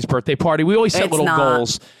before Emmy's birthday party. We always set little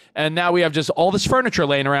goals, and now we have just all this furniture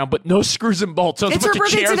laying around, but no screws and bolts. So it's her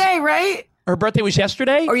birthday today, right? Her birthday was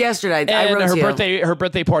yesterday. Or yesterday. And I wrote her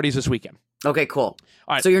birthday party's this weekend. Okay, cool.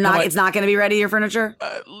 All right, so it's not going to be ready, your furniture?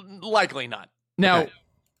 Likely not. Now,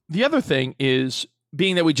 the other thing is,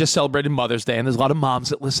 being that we just celebrated Mother's Day, and there's a lot of moms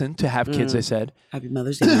that listen to have kids, they said. Happy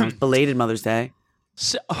Mother's Day, Mom. Belated Mother's Day.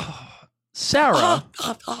 Sarah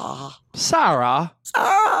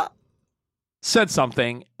said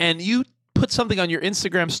something, and you put something on your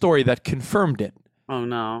Instagram story that confirmed it. Oh,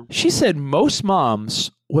 no. She said most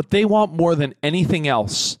moms, what they want more than anything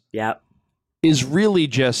else is really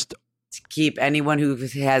just to keep anyone who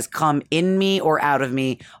has come in me or out of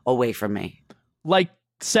me away from me. Like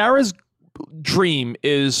Sarah's dream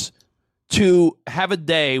is to have a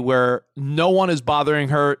day where no one is bothering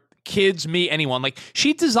her, kids, me, anyone. Like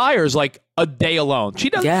she desires like a day alone. She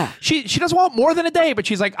doesn't. She doesn't want more than a day, but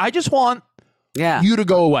she's like, I just want you to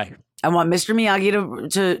go away. I want Mr.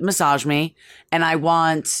 Miyagi to massage me, and I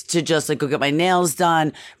want to just like go get my nails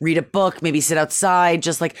done, read a book, maybe sit outside,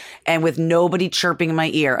 just like, and with nobody chirping in my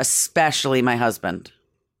ear, especially my husband.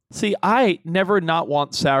 See, I never not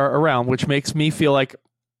want Sarah around, which makes me feel like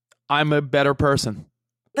I'm a better person.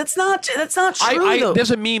 That's not true. Though. There's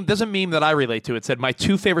a meme that I relate to. It said my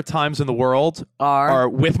two favorite times in the world are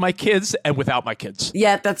with my kids and without my kids.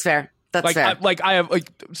 Yeah, that's fair. That's fair. I have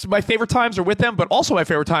my favorite times are with them, but also my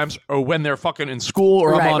favorite times are when they're fucking in school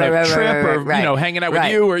or I'm on a trip or you know hanging out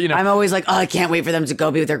with you or you know. I'm always like, oh, I can't wait for them to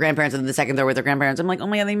go be with their grandparents, and then the second they're with their grandparents, I'm like, oh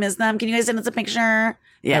my god, they miss them. Can you guys send us a picture?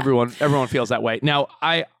 Yeah, everyone feels that way. Now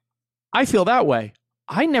I feel that way.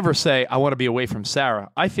 I never say I want to be away from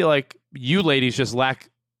Sarah. I feel like you ladies just lack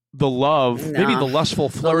the love, maybe the lustful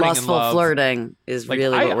flirting. The lustful flirting is like,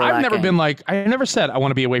 really what we're I've lacking. never been like, I never said I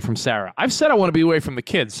want to be away from Sarah. I've said I want to be away from the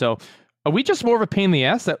kids. So are we just more of a pain in the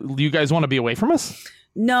ass that you guys want to be away from us?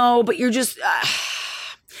 No, but you're just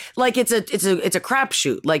like it's a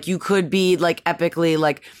crapshoot. Like you could be like epically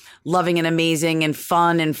like loving and amazing and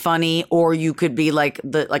fun and funny, or you could be like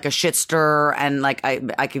a shit stirrer and like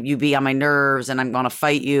I could you be on my nerves and I'm gonna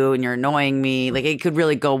fight you and you're annoying me. Like it could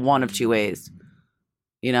really go one of two ways.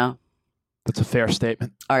 You know? That's a fair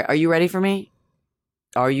statement. All right, are you ready for me?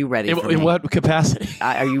 Are you ready for me? In what capacity?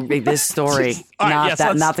 Are you this story?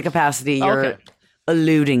 Not the capacity you're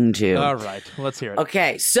alluding to. All right, let's hear it.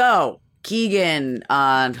 Okay, so Keegan,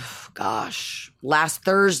 last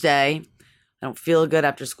Thursday, I don't feel good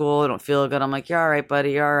after school. I don't feel good. I'm like, you're all right,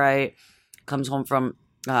 buddy. You're all right. Comes home from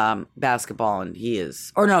basketball, and he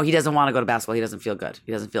doesn't want to go to basketball. He doesn't feel good.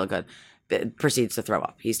 Proceeds to throw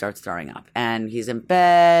up. He starts throwing up, and he's in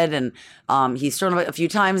bed, and he's thrown up a few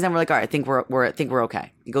times. Then we're like, all right, I think we're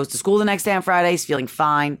okay. He goes to school the next day on Friday. He's feeling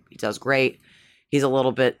fine. He does great. He's a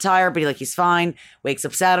little bit tired, but he's fine. Wakes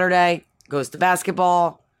up Saturday, goes to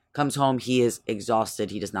basketball, comes home. He is exhausted.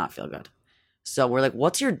 He does not feel good. So we're like,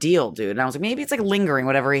 what's your deal, dude? And I was like, maybe it's like lingering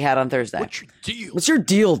whatever he had on Thursday. What's your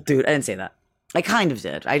deal, dude? I didn't say that. I kind of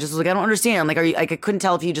did. I just was like, I don't understand. Like, I couldn't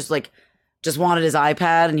tell if he just wanted his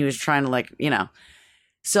iPad and he was trying to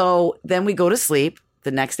So then we go to sleep. The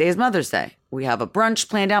next day is Mother's Day. We have a brunch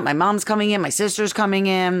planned out. My mom's coming in. My sister's coming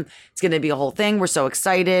in. It's going to be a whole thing. We're so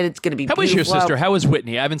excited. It's going to be beautiful. How is your sister? How is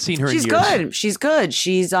Whitney? I haven't seen her in years. She's good.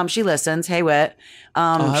 She listens. Hey, Whit.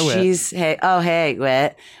 Hi, Whit. Hey,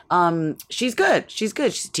 Whit. She's good. She's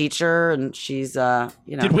a teacher and she's,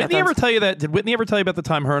 Did Whitney ever tell you that? Did Whitney ever tell you about the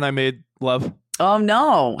time her and I made love? Oh,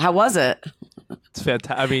 no. How was it? It's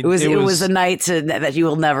fantastic. I mean, it was a night that you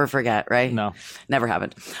will never forget, right? No, never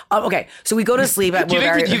happened. Okay, so we go to sleep.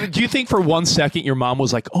 Do you think for 1 second your mom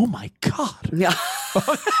was like, "Oh my god"? Yeah.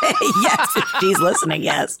 Yes, she's listening.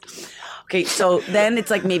 Yes. Okay, so then it's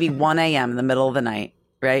like maybe 1 a.m. in the middle of the night,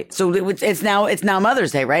 right? So it's now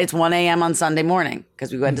Mother's Day, right? It's 1 a.m. on Sunday morning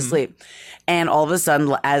because we went to sleep, and all of a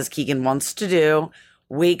sudden, as Keegan wants to do,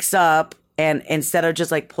 wakes up. And instead of just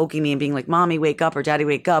like poking me and being like, "Mommy, wake up," or "Daddy,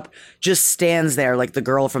 wake up," just stands there like the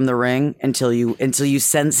girl from The Ring until you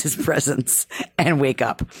sense his presence and wake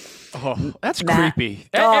up. Oh, that's creepy.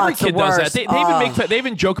 Every kid does that. They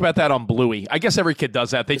even joke about that on Bluey. I guess every kid does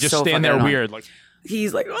that. They just stand there weird, like.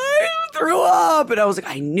 he's like, I threw up. And I was like,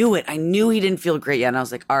 I knew it. I knew he didn't feel great yet. And I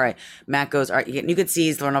was like, all right. Matt goes, all right. You could see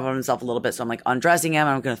he's throwing up on himself a little bit. So I'm like undressing him.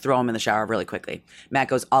 And I'm going to throw him in the shower really quickly. Matt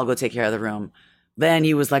goes, I'll go take care of the room. Then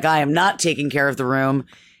he was like, I am not taking care of the room.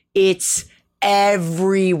 It's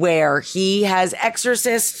everywhere. He has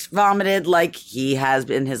exorcist vomited like he has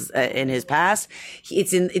been in his past.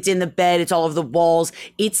 It's in the bed. It's all over the walls.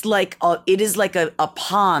 It is like a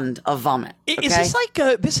pond of vomit. Okay? Is this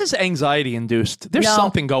like this is anxiety induced? There's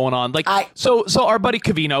something going on. Like so our buddy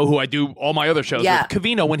Cavino, who I do all my other shows with,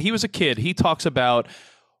 Cavino, when he was a kid, he talks about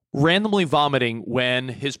randomly vomiting when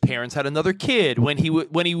his parents had another kid, when he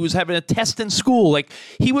was having a test in school. Like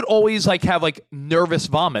he would always like have like nervous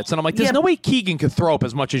vomits, and I'm like, there's no way Keegan could throw up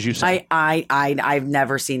as much as you say. I've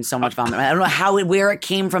never seen so much vomit. I don't know where it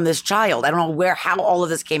came from this child. I don't know how all of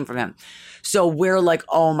this came from him. So we're like,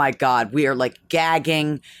 oh my God, we are like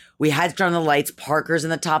gagging. We had to turn on the lights. Parker's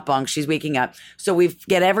in the top bunk. She's waking up. So we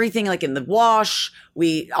get everything like in the wash.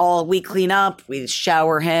 We clean up. We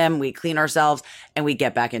shower him. We clean ourselves, and we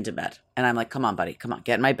get back into bed. And I'm like, come on, buddy. Come on.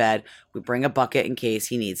 Get in my bed. We bring a bucket in case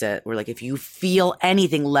he needs it. We're like, if you feel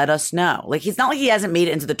anything, let us know. Like, it's not like he hasn't made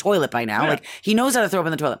it into the toilet by now. Yeah. Like, he knows how to throw up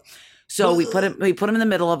in the toilet. So we put him in the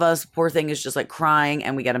middle of us. Poor thing is just like crying,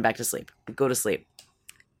 and we get him back to sleep. We go to sleep.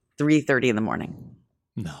 3:30 in the morning.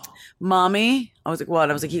 No. Mommy, I was like, what?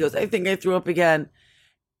 I was like, he goes, I think I threw up again.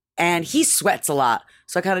 And he sweats a lot.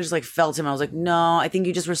 So I kind of just like felt him. I was like, no, I think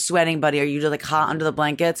you just were sweating, buddy. Are you just like hot under the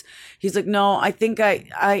blankets? He's like, no, I think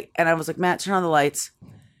I, and I was like, Matt, turn on the lights.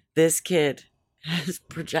 This kid has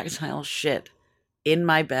projectile shit in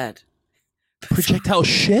my bed. Projectile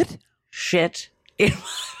shit? Shit.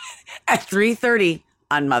 At 3:30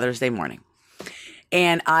 on Mother's Day morning.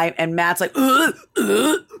 And Matt's like,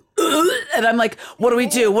 and I'm like, what do we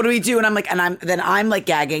do? What do we do? And I'm like, I'm like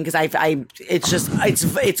gagging because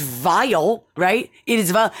it's vile, right? It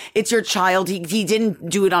is vile. It's your child. He didn't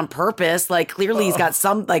do it on purpose. Like clearly he's got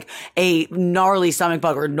some like a gnarly stomach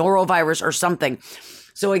bug or norovirus or something.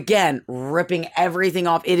 So again, ripping everything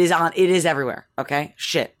off. It is everywhere. Okay.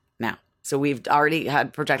 Shit. Now. So we've already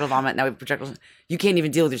had projectile vomit. Now we have projectile. You can't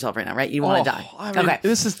even deal with yourself right now, right? You want to die. I mean, okay.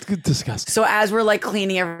 This is disgusting. So as we're like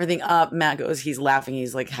cleaning everything up, Matt goes, he's laughing.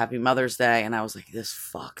 He's like, Happy Mother's Day. And I was like, this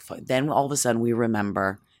fuck. Then all of a sudden we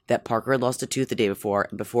remember that Parker had lost a tooth the day before.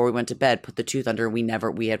 And before we went to bed, put the tooth under. We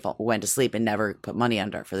went to sleep and never put money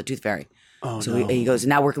under for the tooth fairy. Oh, so no. He goes,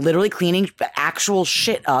 now we're literally cleaning actual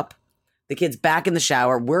shit up. The kid's back in the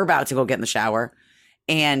shower. We're about to go get in the shower.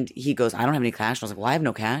 And he goes, I don't have any cash. And I was like, well, I have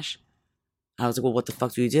no cash. I was like, well, what the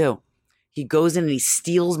fuck do you do? He goes in and he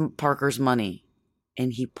steals Parker's money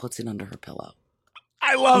and he puts it under her pillow.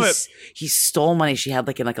 I love it. He stole money she had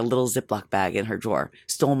like in like a little Ziploc bag in her drawer.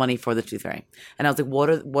 Stole money for the tooth fairy. And I was like,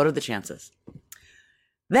 what are the chances?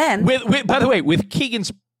 Then by the way, with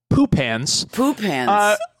Keegan's poop hands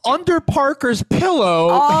under Parker's pillow,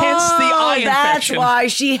 hence the eye infection. That's why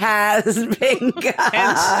she has pink eye.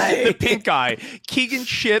 Hence the pink eye. Keegan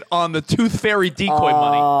shit on the tooth fairy decoy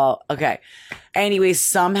money. Oh, okay. Anyway,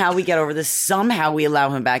 somehow we get over this. Somehow we allow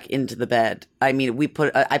him back into the bed. I mean,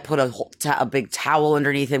 I put a big towel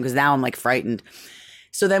underneath him because now I'm like frightened.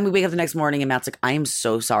 So then we wake up the next morning and Matt's like, I am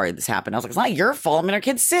so sorry this happened. I was like, it's not your fault. I mean, our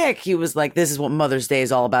kid's sick. He was like, this is what Mother's Day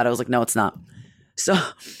is all about. I was like, no, it's not. So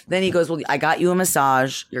then he goes, well, I got you a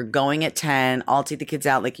massage. You're going at 10. I'll take the kids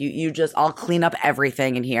out. Like I'll clean up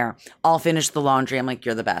everything in here. I'll finish the laundry. I'm like,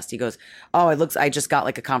 you're the best. He goes, oh, I just got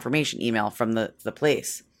like a confirmation email from the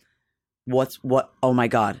place. What? Oh my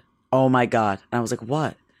God. And I was like,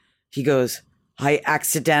 what? He goes, I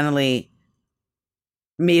accidentally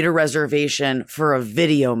made a reservation for a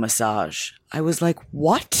video massage. I was like,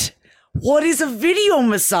 what? What is a video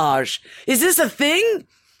massage? Is this a thing?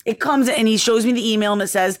 It comes and he shows me the email and it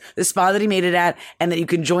says the spa that he made it at and that you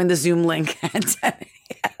can join the Zoom link at 10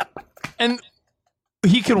 a.m. And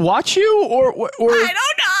he can watch you or I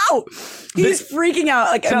don't know. He's freaking out.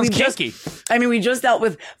 Like, sounds kinky. We just dealt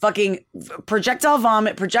with fucking projectile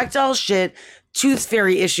vomit, projectile shit, tooth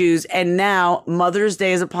fairy issues, and now Mother's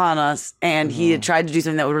Day is upon us. And he had tried to do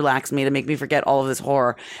something that would relax me to make me forget all of this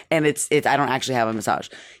horror. And it's I don't actually have a massage.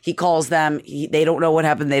 He calls them. They don't know what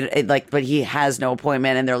happened. But he has no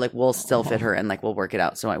appointment, and they're like, we'll still fit her and like we'll work it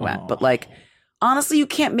out. So I went. But like, honestly, you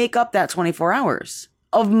can't make up that 24 hours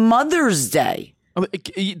of Mother's Day.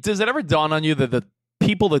 Does it ever dawn on you that the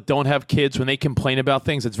people that don't have kids, when they complain about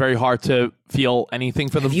things, it's very hard to feel anything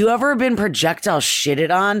for them? Have you ever been projectile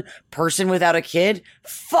shitted on, person without a kid?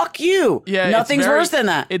 Fuck you. Yeah, nothing's worse than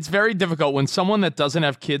that. It's very difficult when someone that doesn't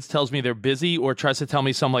have kids tells me they're busy or tries to tell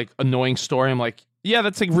me some like annoying story. I'm like, yeah,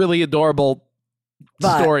 that's like really adorable.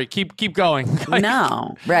 story. Keep going.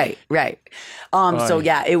 No, right. So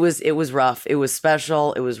yeah, it was rough. It was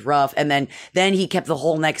special. It was rough. And then he kept the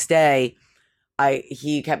whole next day.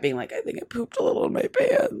 He kept being like, I think I pooped a little in my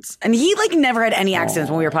pants. And he like never had any accidents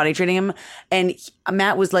when we were potty training him. And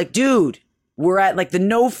Matt was like, dude, we're at like the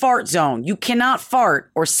no fart zone. You cannot fart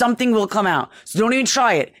or something will come out. So don't even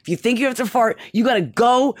try it. If you think you have to fart, you got to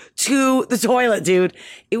go to the toilet, dude.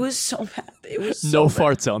 It was so bad. It was so bad.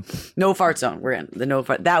 Fart zone. No fart zone. We're in the no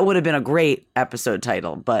fart. That would have been a great episode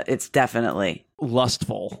title, but it's definitely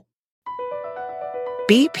Lustful.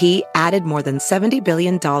 BP added more than $70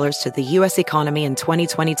 billion to the U.S. economy in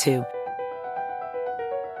 2022.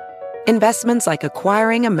 Investments like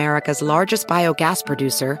acquiring America's largest biogas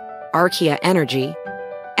producer, Archaea Energy,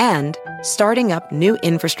 and starting up new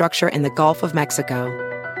infrastructure in the Gulf of Mexico.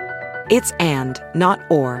 It's and, not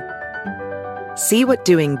or. See what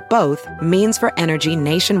doing both means for energy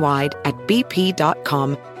nationwide at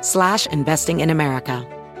bp.com/investing in America.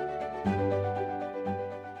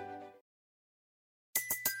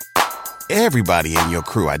 Everybody in your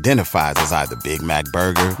crew identifies as either Big Mac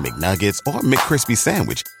Burger, McNuggets, or McCrispy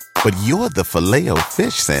Sandwich. But you're the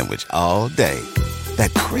Filet-O-Fish Sandwich all day.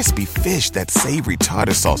 That crispy fish, that savory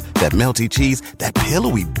tartar sauce, that melty cheese, that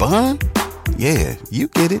pillowy bun. Yeah, you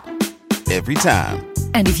get it. Every time.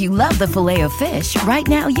 And if you love the Filet-O-Fish, right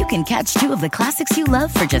now you can catch two of the classics you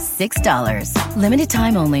love for just $6. Limited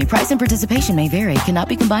time only. Price and participation may vary. Cannot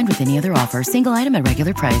be combined with any other offer. Single item at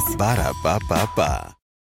regular price. Ba-da-ba-ba-ba.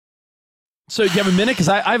 So do you have a minute? Because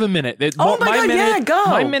I have a minute. My God, yeah, go.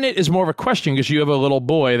 My minute is more of a question because you have a little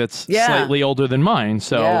boy that's slightly older than mine.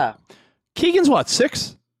 So Keegan's what,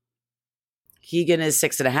 6? Keegan is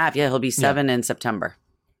 6.5. Yeah, he'll be 7 in September.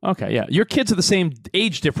 Okay, yeah. Your kids are the same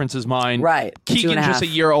age difference as mine. Right. Keegan's just a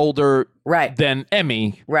year older right. than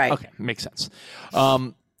Emmy. Right. Okay, makes sense.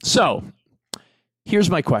 So here's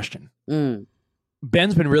my question.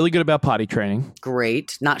 Ben's been really good about potty training.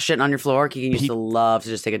 Great. Not shitting on your floor. Keegan used to love to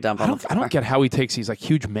just take a dump on the floor. I don't get how he takes these like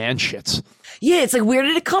huge man shits. Yeah, it's like, where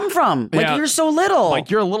did it come from? Like, you're so little.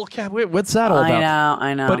 Like, you're a little cat. What's that all about?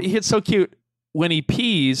 I know. But it's so cute. When he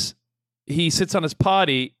pees, he sits on his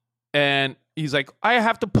potty and he's like, I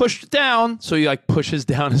have to push down. So he like pushes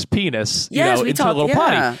down his penis into a little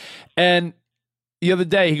potty. And the other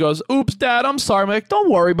day he goes, oops, Dad, I'm sorry. I'm like,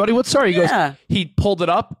 don't worry, buddy. What's sorry? He goes, he pulled it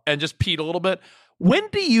up and just peed a little bit. When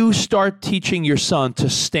do you start teaching your son to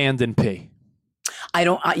stand and pee? I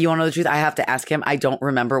don't, you want to know the truth? I have to ask him. I don't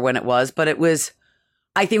remember when it was, but it was,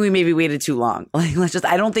 I think we maybe waited too long. Like,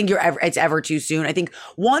 I don't think it's ever too soon. I think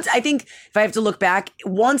if I have to look back,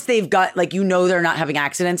 once they've got, like, they're not having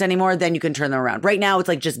accidents anymore, then you can turn them around. Right now, it's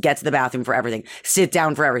like, just get to the bathroom for everything, sit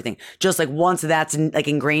down for everything. Just like once that's like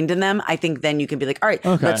ingrained in them, I think then you can be like, all right,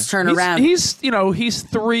 let's turn around. He's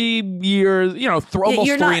 3 years, almost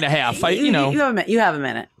 3.5. You have a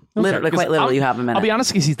minute. Okay, literally, quite literally, you have a minute. I'll be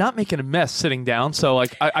honest, because he's not making a mess sitting down. So,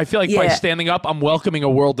 like, I feel like by standing up, I'm welcoming a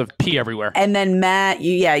world of pee everywhere. And then Matt,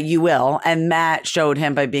 you will. And Matt showed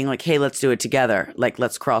him by being like, hey, let's do it together. Like,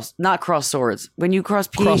 let's not cross swords. When you cross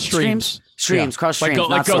streams. Cross streams,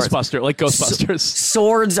 like Ghostbusters.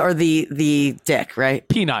 Swords are the dick, right?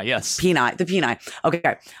 Peni, yes. The peni.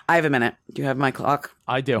 Okay, I have a minute. Do you have my clock?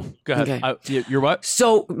 I do. Go ahead. Okay. You're what?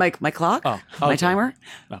 So, my clock? Oh, my timer?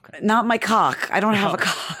 Okay. Not my cock. I don't have a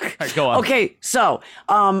cock. All right, go on. Okay, so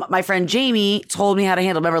my friend Jamie told me how to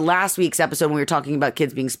handle. Remember last week's episode when we were talking about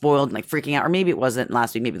kids being spoiled and like freaking out, or maybe it wasn't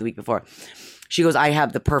last week, maybe the week before. She goes, I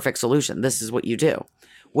have the perfect solution. This is what you do.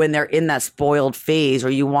 When they're in that spoiled phase, or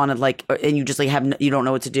you want to like, and you just like you don't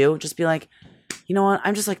know what to do, just be like, you know what?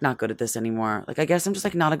 I'm just like not good at this anymore. Like, I guess I'm just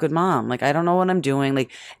like not a good mom. Like, I don't know what I'm doing. Like,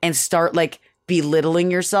 and start like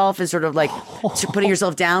belittling yourself and sort of like putting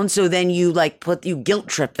yourself down. So then you like you guilt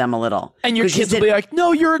trip them a little. And your kids will be like,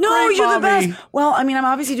 no, you're the best. Well, I mean, I'm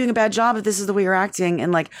obviously doing a bad job if this is the way you're acting.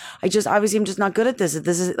 And like, I'm just not good at this.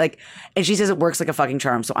 This is like, and she says it works like a fucking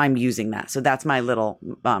charm. So I'm using that. So that's my little,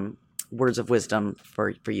 words of wisdom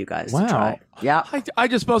for you guys to try. Yeah. I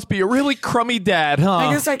just must be a really crummy dad, huh?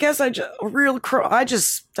 I guess I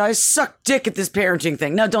suck dick at this parenting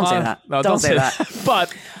thing. No, don't say that. No, don't say that.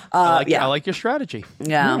 But I like your strategy.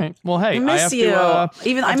 Yeah. All right. Well, hey, I miss you. I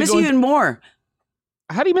miss you even more.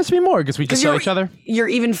 How do you miss me more? Because we just saw each other? You're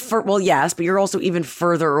even yes, but you're also even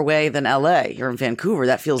further away than LA. You're in Vancouver.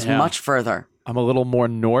 That feels much further. I'm a little more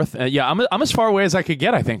north. I'm as far away as I could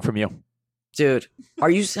get, I think, from you. Dude, are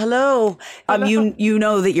you hello? You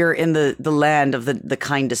know that you're in the land of the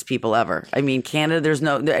kindest people ever. I mean, Canada, there's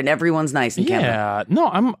no, and everyone's nice in Canada. Yeah,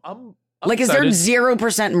 no, Like, is there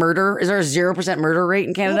 0% murder? Is there a 0% murder rate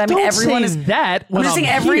in Canada? Well, I mean, don't everyone say is that. When I'm just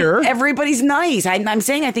I'm saying here. everybody's nice. I'm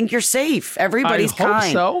saying I think you're safe. Everybody's I hope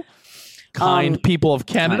kind. so. Kind people of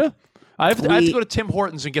Canada. I have to go to Tim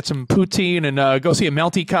Hortons and get some poutine and go see a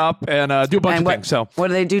Melty Cup and do a bunch of things. So what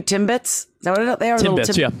do they do? Timbits? Is that what they are?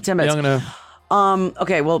 Timbits, yeah. Timbits. Yeah, I'm gonna.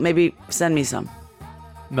 Okay. Well, maybe send me some.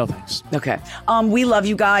 No thanks. Okay. We love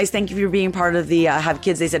you guys. Thank you for being part of the Have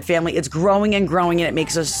Kids They Said family. It's growing and growing, and it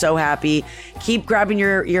makes us so happy. Keep grabbing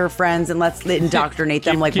your friends and let's indoctrinate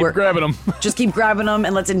them keep grabbing them. Just keep grabbing them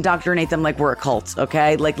and let's indoctrinate them like we're a cult.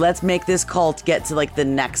 Okay. Like let's make this cult get to like the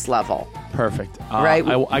next level. Perfect. Right.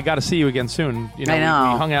 I got to see you again soon. You know, I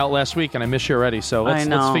know. We hung out last week, and I miss you already. So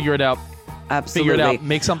let's figure it out. Absolutely. Figure it out.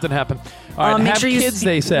 Make something happen. All right, make Have sure Kids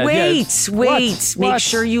They Said. Wait. What? Make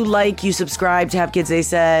sure you subscribe to Have Kids They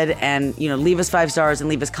Said, and leave us 5 stars and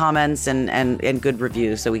leave us comments and good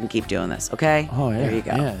reviews so we can keep doing this. Okay. Oh yeah. There you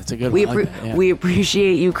go. Yeah, it's a good one. We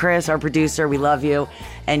appreciate you, Chris, our producer. We love you.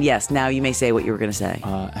 And yes, now you may say what you were going to say.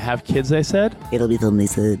 Have Kids They Said. It'll be something they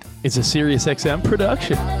said. It's a Sirius XM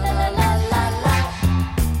production.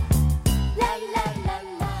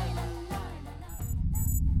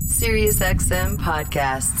 Sirius XM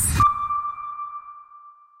Podcasts.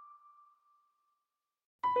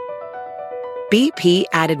 BP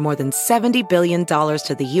added more than $70 billion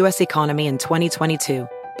to the U.S. economy in 2022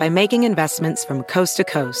 by making investments from coast to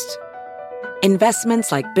coast.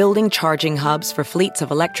 Investments like building charging hubs for fleets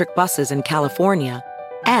of electric buses in California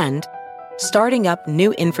and starting up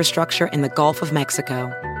new infrastructure in the Gulf of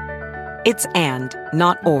Mexico. It's and,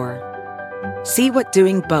 not or. See what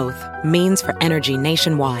doing both means for energy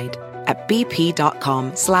nationwide at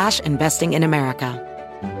bp.com/investing in America.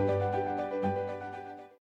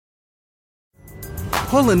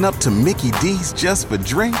 Pulling up to Mickey D's just for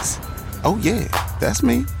drinks? Oh yeah, that's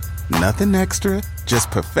me. Nothing extra,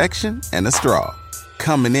 just perfection and a straw.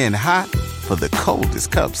 Coming in hot for the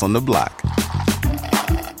coldest cups on the block.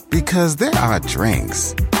 Because there are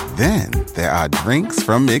drinks. Then there are drinks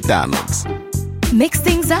from McDonald's. Mix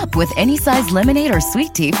things up with any size lemonade or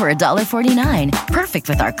sweet tea for $1.49. Perfect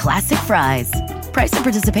with our classic fries. Price and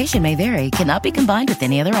participation may vary. Cannot be combined with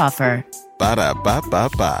any other offer.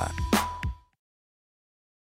 Ba-da-ba-ba-ba.